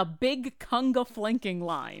a big conga flanking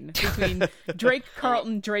line between Drake,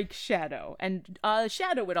 Carlton, Drake, Shadow. And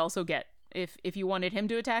Shadow would also get, if you wanted him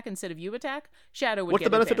to attack instead of you attack, Shadow would What's get the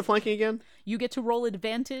benefit advantage. of flanking again? You get to roll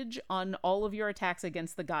advantage on all of your attacks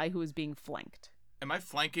against the guy who is being flanked. Am I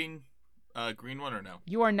flanking green one or no?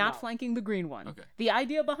 You are not No. flanking the green one. Okay. The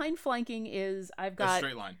idea behind flanking is I've A got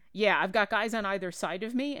straight line. I've got guys on either side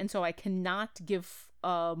of me, and so I cannot give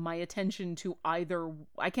my attention to either.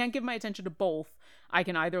 I can't give my attention to both. I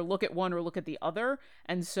can either look at one or look at the other,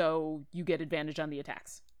 and so you get advantage on the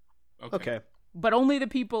attacks. Okay. But only the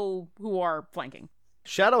people who are flanking.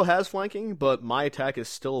 Shadow has flanking, but my attack is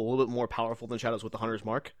still a little bit more powerful than Shadow's with the Hunter's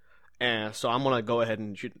Mark. And so I'm going to go ahead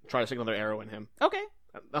and try to stick another arrow in him. Okay.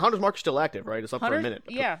 The Hunter's Mark is still active, right? It's up for a minute.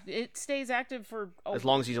 Yeah, it stays active for... As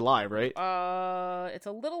long as he's alive, right? It's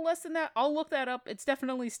a little less than that. I'll look that up. It's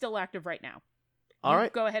definitely still active right now. All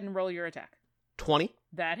right. Go ahead and roll your attack. 20.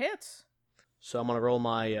 That hits. So I'm going to roll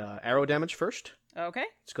my arrow damage first. Okay.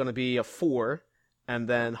 It's going to be a 4. And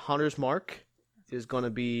then Hunter's Mark is going to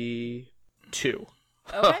be 2.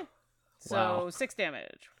 Okay. So Wow. 6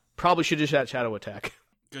 damage. Probably should just had Shadow attack.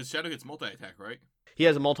 Because Shadow gets multi-attack, right? He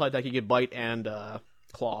has a multi-attack. He could bite and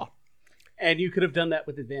claw. And you could have done that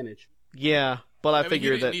with advantage. Yeah, but I mean, figured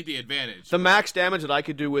you didn't that need the advantage. the max damage that I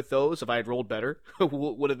could do with those, if I had rolled better,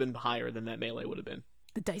 would have been higher than that melee would have been.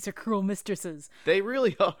 The dice are cruel mistresses. They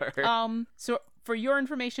really are. So for your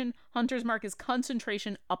information, Hunter's Mark is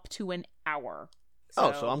concentration up to an hour.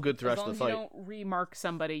 So I'm good the rest of the As fight. long as you don't remark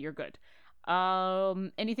somebody, you're good.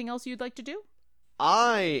 Anything else you'd like to do?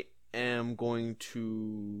 I am going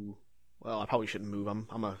to... Well, I probably shouldn't move.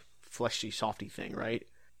 I'm a fleshy, softy thing, right?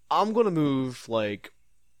 I'm going to move, like,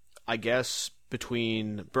 I guess,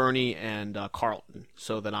 between Bernie and Carlton,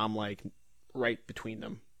 so that I'm, like, right between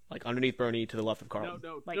them. Like, underneath Bernie to the left of Carlton.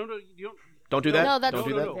 No, Like- you don't. Don't do that? No, that's- Don't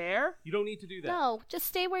do No, that? no. There? You don't need to do that. No, just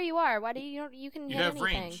stay where you are. Why do you can You hit have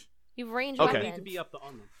anything. range. You've range Okay. You weapons. need to be up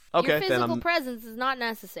on them. Okay, Your then physical I'm... presence is not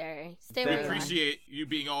necessary. Stay We where you are. appreciate you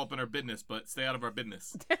being all up in our business, but stay out of our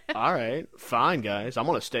business. All right, fine, guys. I'm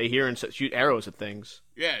going to stay here and shoot arrows at things.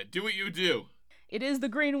 Yeah, do what you do. It is the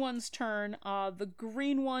green one's turn. The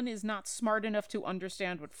green one is not smart enough to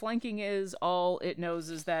understand what flanking is. All it knows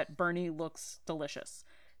is that Bernie looks delicious.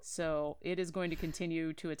 So it is going to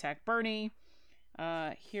continue to attack Bernie.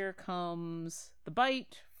 Here comes the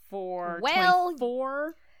bite for Well-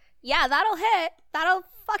 24. Yeah, that'll hit. That'll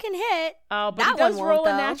fucking hit. But that it does one roll won't,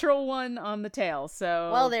 a though. natural one on the tail.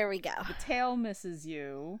 So Well, there we go. the tail misses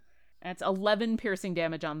you. That's 11 piercing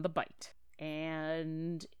damage on the bite.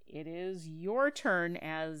 And it is your turn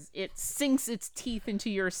as it sinks its teeth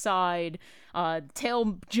into your side,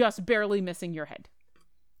 tail just barely missing your head.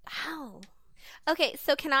 Ow. Okay,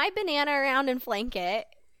 so can I banana around and flank it?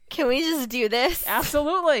 Can we just do this?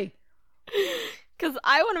 Absolutely. Because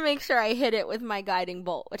I want to make sure I hit it with my guiding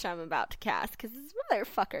bolt, which I'm about to cast. Because these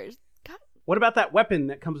motherfuckers. God. What about that weapon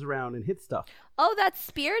that comes around and hits stuff? Oh, that's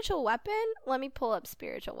spiritual weapon? Let me pull up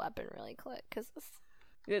spiritual weapon really quick. Because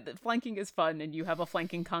The flanking is fun, and you have a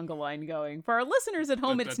flanking conga line going. For our listeners at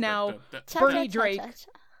home, it's now Cha, Bernie cha, cha, Drake. cha,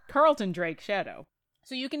 cha. Carlton Drake Shadow.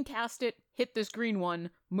 So you can cast it, hit this green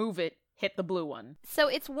one, move it, hit the blue one. So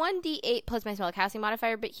it's 1d8 plus my spellcasting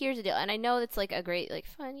modifier, but here's the deal. And I know it's like a great, like,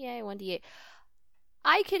 fun, yay, 1d8.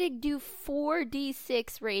 I could do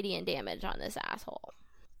 4d6 radiant damage on this asshole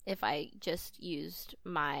if I just used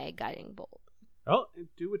my guiding bolt. Oh,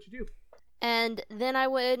 do what you do. And then I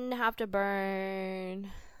wouldn't have to burn.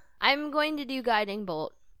 I'm going to do guiding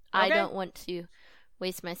bolt. I Okay. don't want to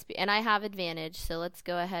waste my speed. And I have advantage, so let's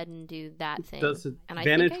go ahead and do that thing. Does And I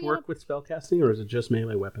advantage think I work with spellcasting, or is it just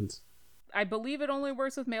melee weapons? I believe it only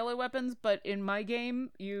works with melee weapons, but in my game,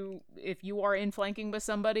 if you are in flanking with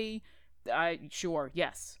somebody,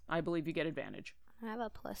 yes, I believe you get advantage. I have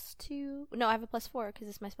a +2. No, I have a +4 because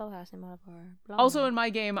it's my spellcasting modifier. Blah. Also, in my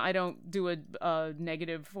game, I don't do a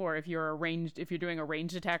negative for if you're doing a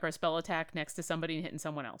ranged attack or a spell attack next to somebody and hitting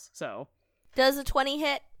someone else. So Does a 20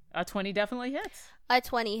 hit? a 20 definitely hits. A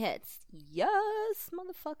 20 hits. Yes,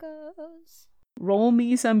 motherfuckers. Roll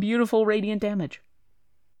me some beautiful radiant damage.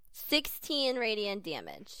 16 radiant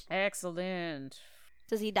damage. Excellent.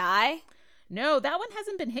 Does he die? No, that one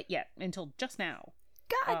hasn't been hit yet until just now.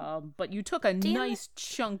 God. But you took a damn nice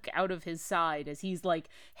chunk out of his side as he's like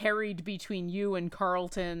harried between you and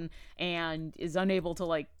Carlton and is unable to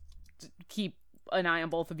like keep an eye on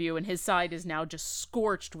both of you, and his side is now just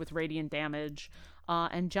scorched with radiant damage.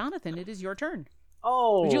 And Jonathan, it is your turn.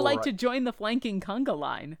 Oh, Would you like to join the flanking conga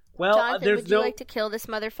line? Well, Jonathan, there's would you no like to kill this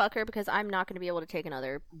motherfucker? Because I'm not going to be able to take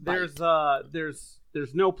another bite. there's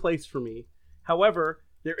no place for me. However,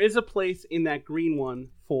 there is a place in that green one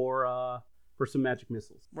for some magic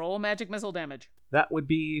missiles. Roll magic missile damage. That would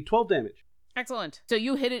be 12 damage. Excellent. So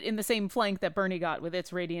you hit it in the same flank that Bernie got with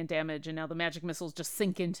its radiant damage, and now the magic missiles just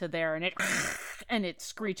sink into there, and it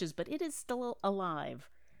screeches, but it is still alive.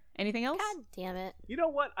 Anything else? God damn it. You know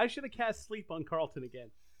what? I should have cast sleep on Carlton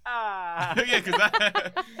again. Yeah, because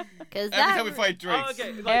Because every time we fight Drakes. Oh,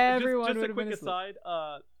 okay. Everyone just a would've quick been asleep.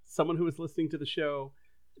 aside. Someone who was listening to the show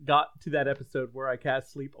got to that episode where I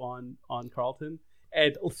cast sleep on Carlton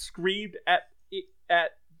and screamed at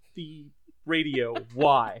the radio,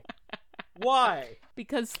 why? Why?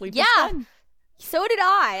 Because sleep is Yeah. fun. So did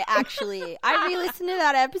I, actually. I re-listened to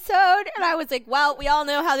that episode, and I was like, well, we all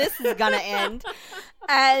know how this is gonna end.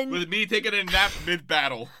 And With me taking a nap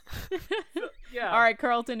mid-battle. Yeah. All right,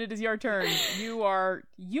 Carlton, it is your turn. You are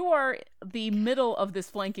the middle of this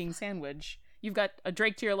flanking sandwich. You've got a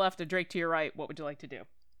Drake to your left, a Drake to your right. What would you like to do?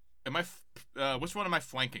 Am I? Which one am I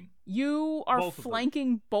flanking? You are Both of them.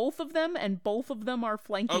 flanking both of them, and both of them are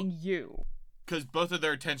flanking you. Because both of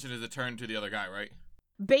their attention is a turn to the other guy, right?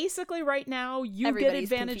 Basically, right now, you Everybody's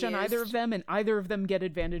get advantage on either of confused. them, and either of them get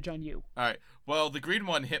advantage on you. All right. Well, the green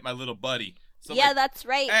one hit my little buddy. So I'm yeah, like, that's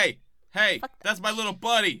right. hey, Fuck that. that's my little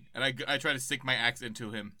buddy, and I try to stick my axe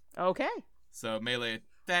into him. Okay. So melee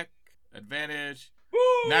attack, advantage,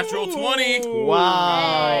 natural 20.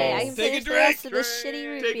 Wow. Hey, I can Take a finish the drink, rest of this shitty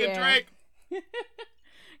root Take beer. a drink.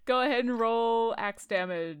 Go ahead and roll axe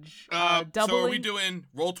damage. So are Doubling. we doing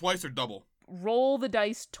roll twice or double? Roll the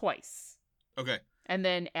dice twice, Okay, and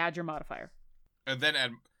then add your modifier. and then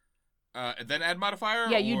add modifier.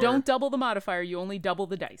 Yeah, you or- don't double the modifier. You only double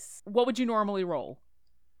the dice. What would you normally roll?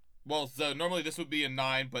 Well, so normally this would be a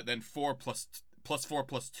 9, but then 4 plus 4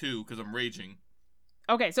 plus 2 because I'm raging.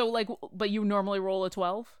 Okay, so but you normally roll a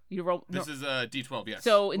 12. You roll. This is a D12, yes.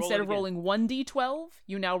 So it instead of again. rolling 1d12,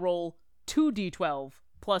 you now roll 2d12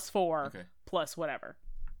 plus 4 Okay. plus whatever.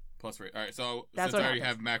 Plus rate. All right, so That's since what I already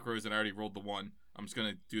happens. have macros and I already rolled the 1, I'm just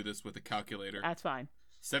gonna do this with a calculator. That's fine.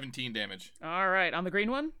 17 damage. All right, on the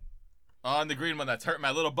green one, On the green one, that's hurting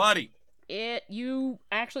my little buddy. you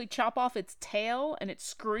actually chop off its tail and it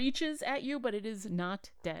screeches at you, but it is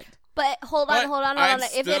not dead. But hold But on. I'm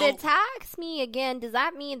If still- it attacks me again, does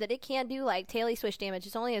that mean that it can't do like taily swish damage?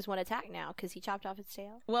 It only has one attack now because he chopped off its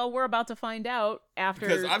tail. Well, we're about to find out after.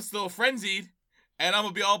 Because I'm still frenzied, and I'm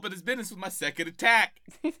gonna be all up in his business with my second attack.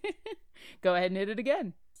 Go ahead and hit it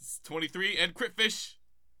again. It's 23 and crit fish.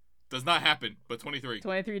 Does not happen, but 23.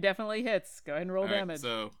 23 definitely hits. Go ahead and roll All right, damage.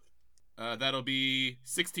 so that'll be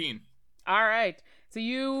 16. All right. So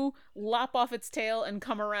you lop off its tail and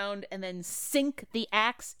come around and then sink the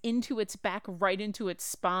axe into its back, right into its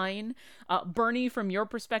spine. Bernie, from your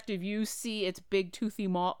perspective, you see its big toothy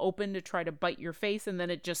maw open to try to bite your face, and then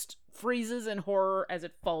it just freezes in horror as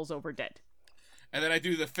it falls over dead. And then I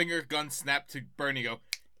do the finger gun snap to Bernie. Go,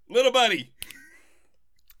 little buddy,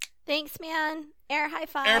 Thanks, man. Air high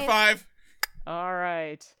five. air 5. All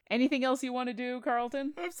right. Anything else you want to do,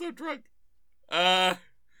 Carlton? I'm so drunk. I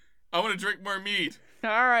want to drink more mead. All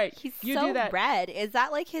right. He's you so do that. red. Is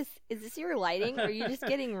that like his? Is this your lighting? Or are you just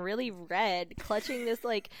getting really red, clutching this?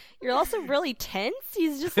 Like you're also really tense.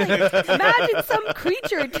 He's just like imagine some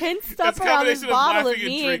creature tensed up It's a around this combination of bottle of laughing and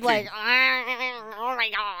mead, drinking. like oh my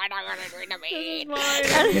god, I'm gonna drink the mead. Mine.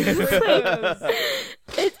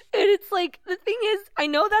 It's like the thing is, I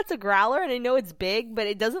know that's a growler and I know it's big, but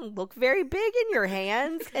it doesn't look very big in your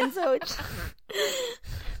hands, and so it's.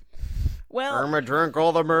 Well, Irma drink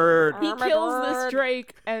all the murd. he Oh my kills God. this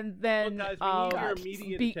drake and then Well, guys, we need your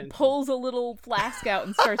immediate attention. pulls a little flask out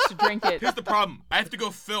and starts to drink it. Here's the problem. I have to go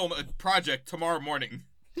film a project tomorrow morning.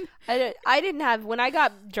 I didn't have when I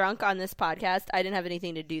got drunk on this podcast. I didn't have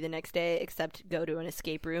anything to do the next day except go to an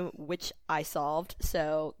escape room, which I solved.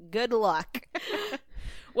 So good luck.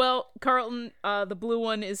 Well, Carlton, the blue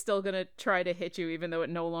one is still going to try to hit you, even though it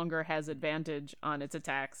no longer has advantage on its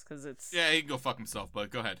attacks, because it's... Yeah, he can go fuck himself,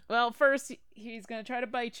 but go ahead. Well, first, he's going to try to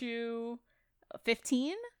bite you.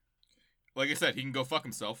 15? Like I said, he can go fuck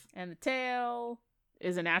himself. And the tail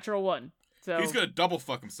is a natural 1. So He's gonna double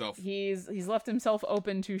fuck himself. he's left himself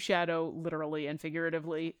open to Shadow, literally and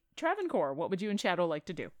figuratively. Travancore, what would you and Shadow like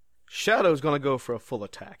to do? Shadow's gonna go for a full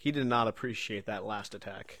attack. He did not appreciate that last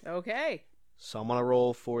attack. Okay. So I'm gonna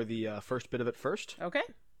roll for the first bit of it first. Okay.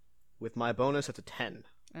 With my bonus, it's a 10.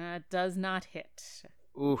 Does not hit.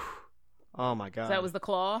 Oof. Oh my god. So that was the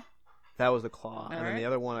claw? That was the claw. And then Alright. the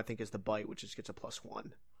other one, I think, is the bite, which just gets a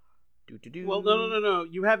 +1. Do-do-do. Well, no.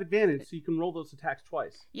 You have advantage, so you can roll those attacks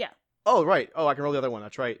twice. Yeah. Oh, right. Oh, I can roll the other one.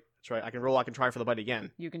 That's right. I can try for the bite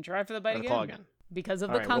again. You can try for the bite And the again. claw again. Because of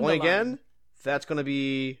All the right, conga rolling line. again. That's going to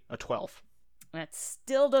be a 12. That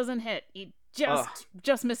still doesn't hit. He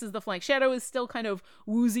just misses the flank. Shadow is still kind of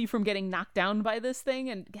woozy from getting knocked down by this thing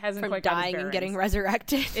and hasn't From quite got his dying and bearings. getting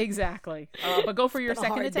resurrected. Exactly. But go for your Been a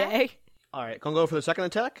second hard attack. day. All right, gonna go for the second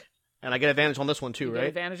attack, and I get advantage on this one too, You get right?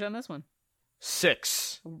 advantage on this one.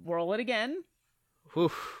 6. Roll it again.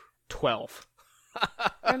 Oof. 12.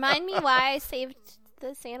 Remind me why I saved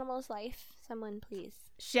this animal's life. Someone, please.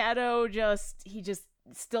 Shadow he just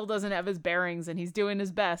still doesn't have his bearings and he's doing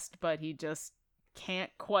his best, but he just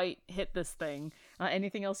can't quite hit this thing.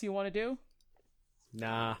 Anything else you want to do?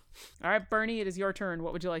 Nah. All right, Bernie, it is your turn.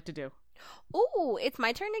 What would you like to do? Ooh, it's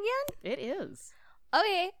my turn again? It is.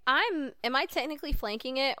 Okay, am I technically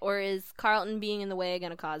flanking it, or is Carlton being in the way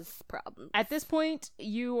gonna cause problems? At this point,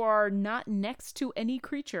 you are not next to any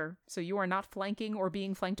creature, so you are not flanking or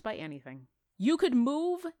being flanked by anything. You could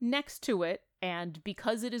move next to it, and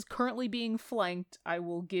because it is currently being flanked, I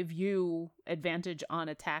will give you advantage on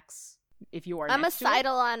attacks if you are I'm next a to it.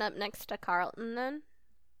 sidle on up next to Carlton then.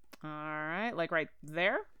 All right, like right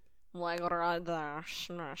there? Like right there.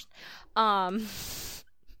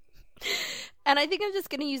 And I think I'm just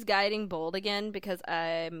gonna use Guiding Bolt again because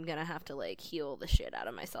I'm gonna have to like heal the shit out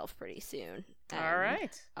of myself pretty soon. And, All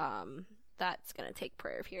right. That's gonna take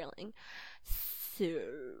Prayer of Healing. So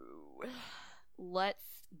let's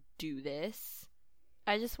do this.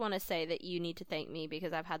 I just want to say that you need to thank me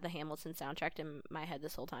because I've had the Hamilton soundtrack in my head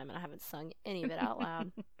this whole time and I haven't sung any of it out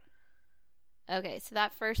loud. Okay, so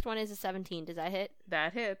that first one is a 17. Does that hit?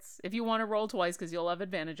 That hits. If you want to roll twice, because you'll have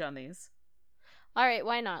advantage on these. All right,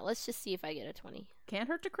 why not? Let's just see if I get a 20. Can't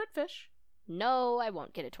hurt to crit fish. No, I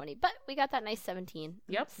won't get a 20, but we got that nice 17.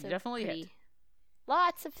 Yep, So definitely pretty. hit.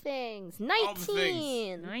 Lots of things. All the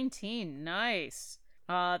 19. 19, nice.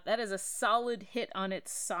 That is a solid hit on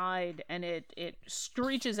its side, and it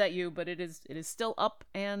screeches at you, but it is still up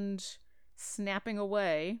and snapping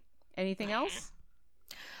away. Anything else?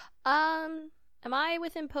 Am I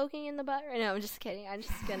within poking in the butt? No, I'm just kidding. I'm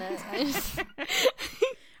just gonna.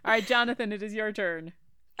 All right, Jonathan, it is your turn.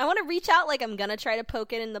 I want to reach out like I'm gonna try to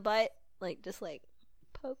poke it in the butt, like just like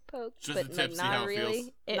poke, Just but a tip, like, see not how it really. feels.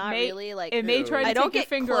 It Not may- really. Like It may try to I don't take your get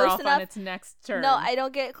finger close off enough. on its next turn. No, I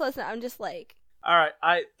don't get close enough. I'm just like. All right,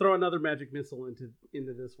 I throw another magic missile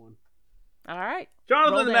into this one. All right.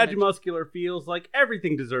 Jonathan Roll the damage. Magimuscular feels like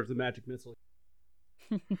everything deserves a magic missile.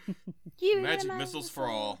 You Magic get my missiles for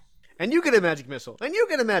all. And you get a magic missile. And you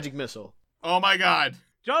get a magic missile. Oh my god.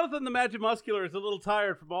 Jonathan the Magimuscular is a little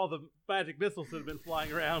tired from all the magic missiles that have been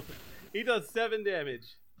flying around. He does 7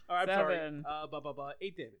 damage. Oh, I'm Seven. sorry.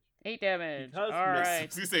 8 damage. 8 damage. He does All miss. I right.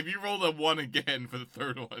 was gonna say, if you roll a 1 again for the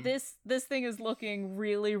third one. This thing is looking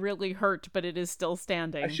really, really hurt, but it is still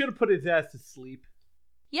standing. I should have put his ass to sleep.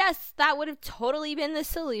 Yes, that would have totally been the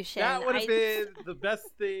solution. That would have been the best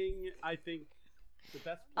thing, I think. The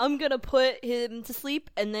best. I'm gonna put him to sleep,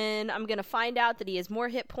 and then I'm gonna find out that he has more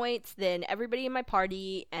hit points than everybody in my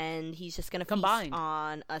party, and he's just gonna Combined. feast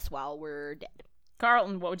on us while we're dead.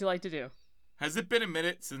 Carlton, what would you like to do? Has it been a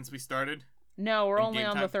minute since we started? No, we're In only game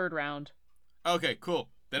on the time? third round. Okay, cool.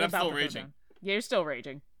 Then We're I'm about still the third raging. round. Yeah, you're still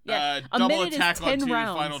raging. Yeah, a Double minute attack is 10 onto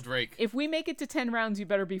rounds. Final Drake. If we make it to 10 rounds, you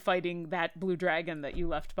better be fighting that blue dragon that you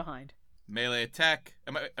left behind. Melee attack.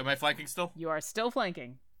 Am I flanking still? You are still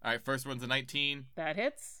flanking. All right, first one's a 19. That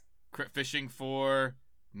hits. Crit fishing for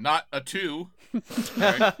not a 2.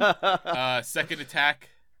 Alright. Second attack,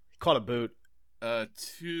 Caught a boot.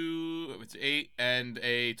 2, it's 8, and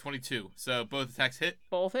a 22. So both attacks hit.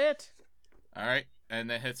 Both hit. All right, and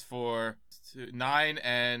that hits for 9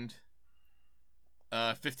 and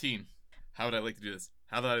 15. How would I like to do this?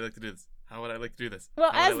 How would I like to do this? How would I like to do this?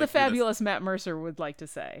 Well, How would I as the like to do this? fabulous Matt Mercer would like to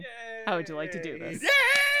say. How would you like to do this? Yay!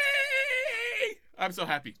 I'm so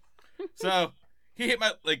happy. So he hit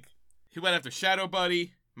he went after Shadow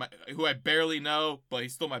Buddy, who I barely know, but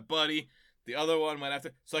he's still my buddy. The other one went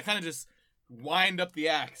after, so I kind of just wind up the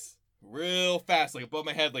axe real fast, like above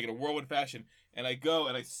my head, like in a whirlwind fashion, and I go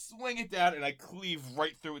and I swing it down and I cleave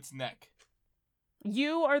right through its neck.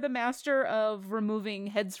 You are the master of removing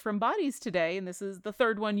heads from bodies today, and this is the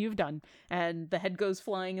third one you've done. And the head goes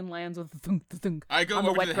flying and lands with thunk, thunk I go on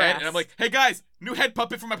over the wet to the grass. head and I'm like, "Hey guys, new head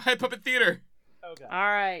puppet from my head puppet theater." Okay. All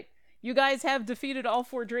right. You guys have defeated all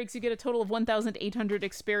 4 drakes. You get a total of 1,800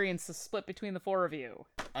 experience to split between the 4 of you.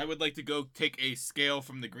 I would like to go take a scale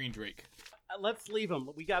from the green drake. Let's leave him.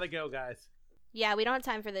 We gotta go, guys. Yeah, we don't have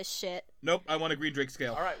time for this shit. Nope, I want a green drake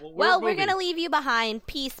scale. All right. Well, Well, we're moving. gonna leave you behind.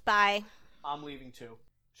 Peace, bye. I'm leaving too.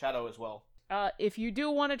 Shadow as well. If you do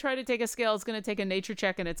want to try to take a scale, it's going to take a nature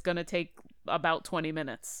check, and it's going to take about 20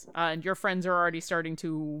 minutes. And your friends are already starting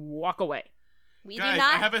to walk away. We Guys, do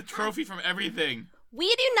not. I have a trophy from everything. We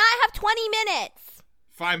do not have 20 minutes.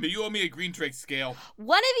 Fine, but you owe me a green drake scale.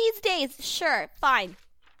 One of these days, sure, fine.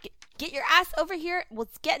 Get your ass over here.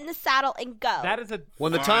 Let's get in the saddle and go. That is a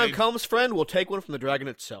When the time Fine. comes, friend, we'll take one from the dragon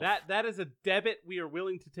itself. that is a debit we are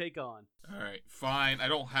willing to take on. All right, fine. I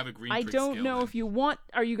don't have a green I drake don't scale. know then. if you want.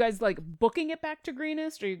 Are you guys like booking it back to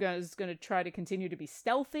greenest? Are you guys going to try to continue to be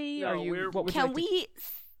stealthy? No, Are you? we're- What would you Can like to- we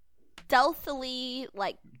stealthily,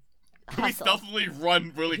 like, Can we hustle? stealthily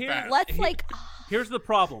run really Here- fast? Let's, like, Here's the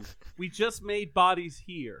problem. We just made bodies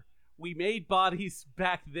here. We made bodies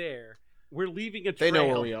back there. We're leaving a trail. They know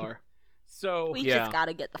where we are. So We Yeah. just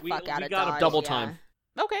gotta get the fuck out we of gotta Dodge. double yeah. time.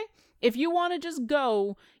 Okay. If you want to just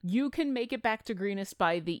go, you can make it back to Greenest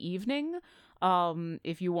by the evening.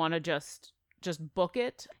 If you want to just book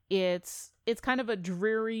it. It's kind of a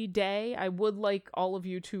dreary day. I would like all of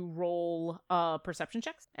you to roll perception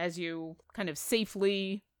checks as you kind of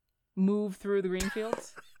safely move through the green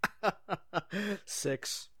fields.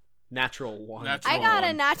 6. Natural 1. Natural I got a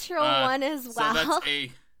one. natural one as well. So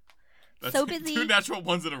that's So busy. 2 natural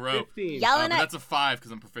ones in a row. 15. Yelling But at. that's a 5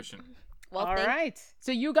 because I'm proficient. Well, All thank- right.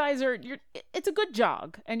 So you guys it's a good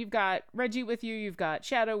jog. And you've got Reggie with you. You've got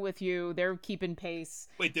Shadow with you. They're keeping pace.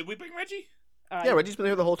 Wait, did we bring Reggie? Yeah, Reggie's been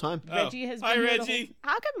here the whole time. Reggie has been Hi, here the whole- Reggie.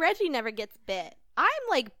 How come Reggie never gets bit? I'm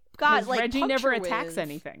like, God, 'Cause like Reggie never puncture attacks wounds.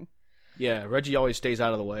 anything. Yeah, Reggie always stays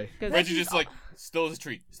out of the way. 'Cause Reggie just like, still as a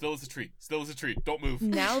tree, still as a tree, still as a tree. Don't move.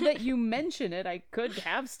 now that you mention it, I could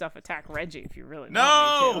have stuff attack Reggie if you really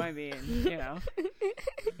No! want me to. I mean, you know.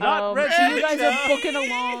 Not So you guys Reggie! are booking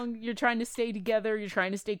along. You're trying to stay together. You're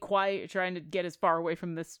trying to stay quiet. You're trying to get as far away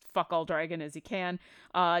from this fuck all dragon as you can.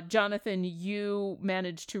 Jonathan, you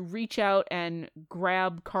managed to reach out and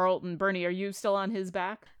grab Carlton. Bernie, are you still on his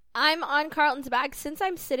back? I'm on Carlton's back. Since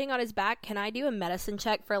I'm sitting on his back, can I do a medicine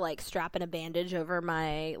check for like strapping a bandage over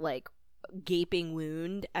my like gaping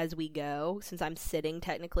wound as we go? Since I'm sitting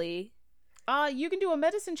technically. You can do a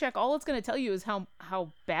medicine check. All it's going to tell you is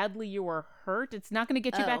how badly you were hurt. It's not going to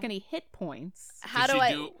get you back Oh. any hit points. How do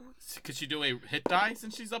I? Could she do a hit die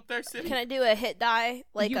since she's up there sitting? Can I do a hit die?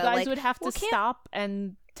 Like you a, guys like, would have to well, can't- stop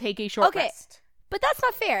and take a short Okay. rest. But that's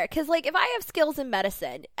not fair, because, like, if I have skills in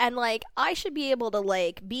medicine, and, like, I should be able to,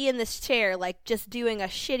 like, be in this chair, like, just doing a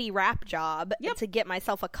shitty rap job Yep. to get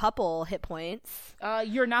myself a couple hit points.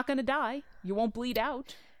 You're not going to die. You won't bleed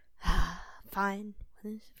out. Fine.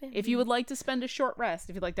 If you would like to spend a short rest,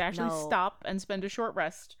 if you'd like to actually No. stop and spend a short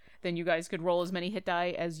rest, then you guys could roll as many hit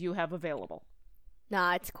die as you have available.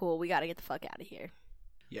 Nah, it's cool. We gotta get the fuck out of here.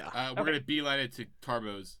 Yeah. We're gonna beeline it to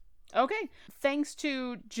Tarbo's. Okay. Thanks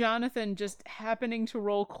to Jonathan just happening to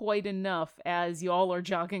roll quite enough as you all are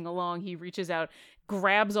jogging along, he reaches out,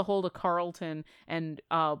 grabs a hold of Carlton, and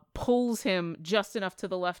pulls him just enough to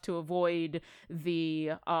the left to avoid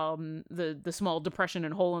the small depression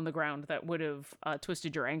and hole in the ground that would have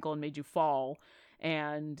twisted your ankle and made you fall,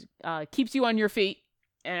 and keeps you on your feet,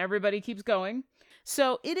 and everybody keeps going.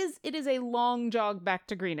 So it is a long jog back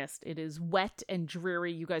to Greenest. It is wet and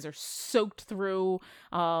dreary. You guys are soaked through.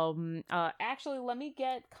 Actually, let me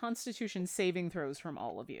get Constitution saving throws from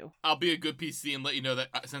all of you. I'll be a good PC and let you know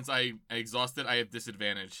that since I exhausted, I have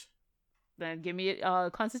disadvantage. Then give me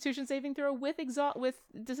a Constitution saving throw with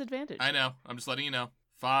disadvantage. I know. I'm just letting you know.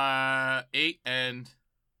 5, 8, and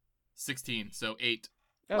 16. So 8.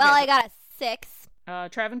 Okay. Well, I got a 6.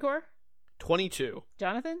 Travancore? 22.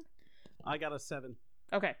 Jonathan? I got a 7.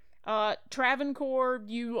 Okay. Travancore,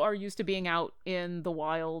 you are used to being out in the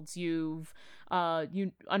wilds. You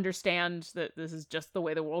understand that this is just the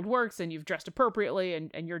way the world works, and you've dressed appropriately,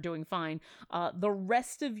 and you're doing fine. The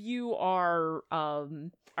rest of you are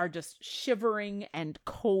just shivering and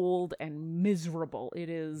cold and miserable. It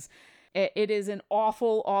is an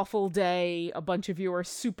awful, awful day. A bunch of you are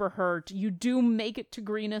super hurt. You do make it to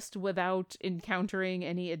Greenest without encountering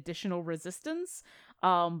any additional resistance,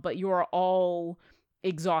 but you are all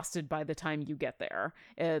exhausted by the time you get there.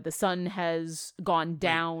 The sun has gone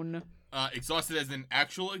down. Exhausted as in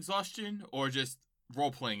actual exhaustion or just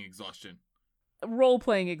role-playing exhaustion?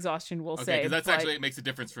 Role-playing exhaustion, we'll Okay, say. because but it makes a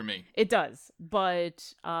difference for me. it does.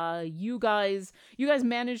 But you guys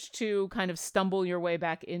managed to kind of stumble your way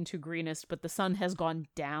back into Greenest, but the sun has gone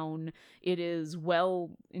down. It is well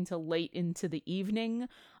into late into the evening.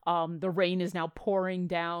 The rain is now pouring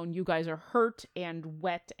down. You guys are hurt and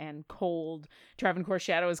wet and cold. Travancore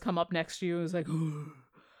Shadow has come up next to you and is like,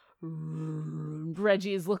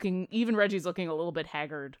 Reggie's looking a little bit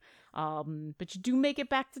haggard. But you do make it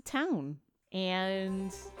back to town.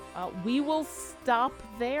 And we will stop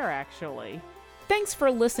there, actually. Thanks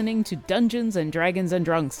for listening to Dungeons and Dragons and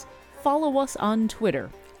Drunks. Follow us on Twitter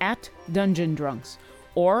 @DungeonDrunks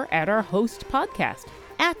or at our host podcast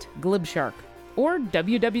 @GlibShark or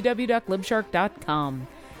www.glibshark.com.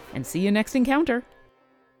 And see you next encounter.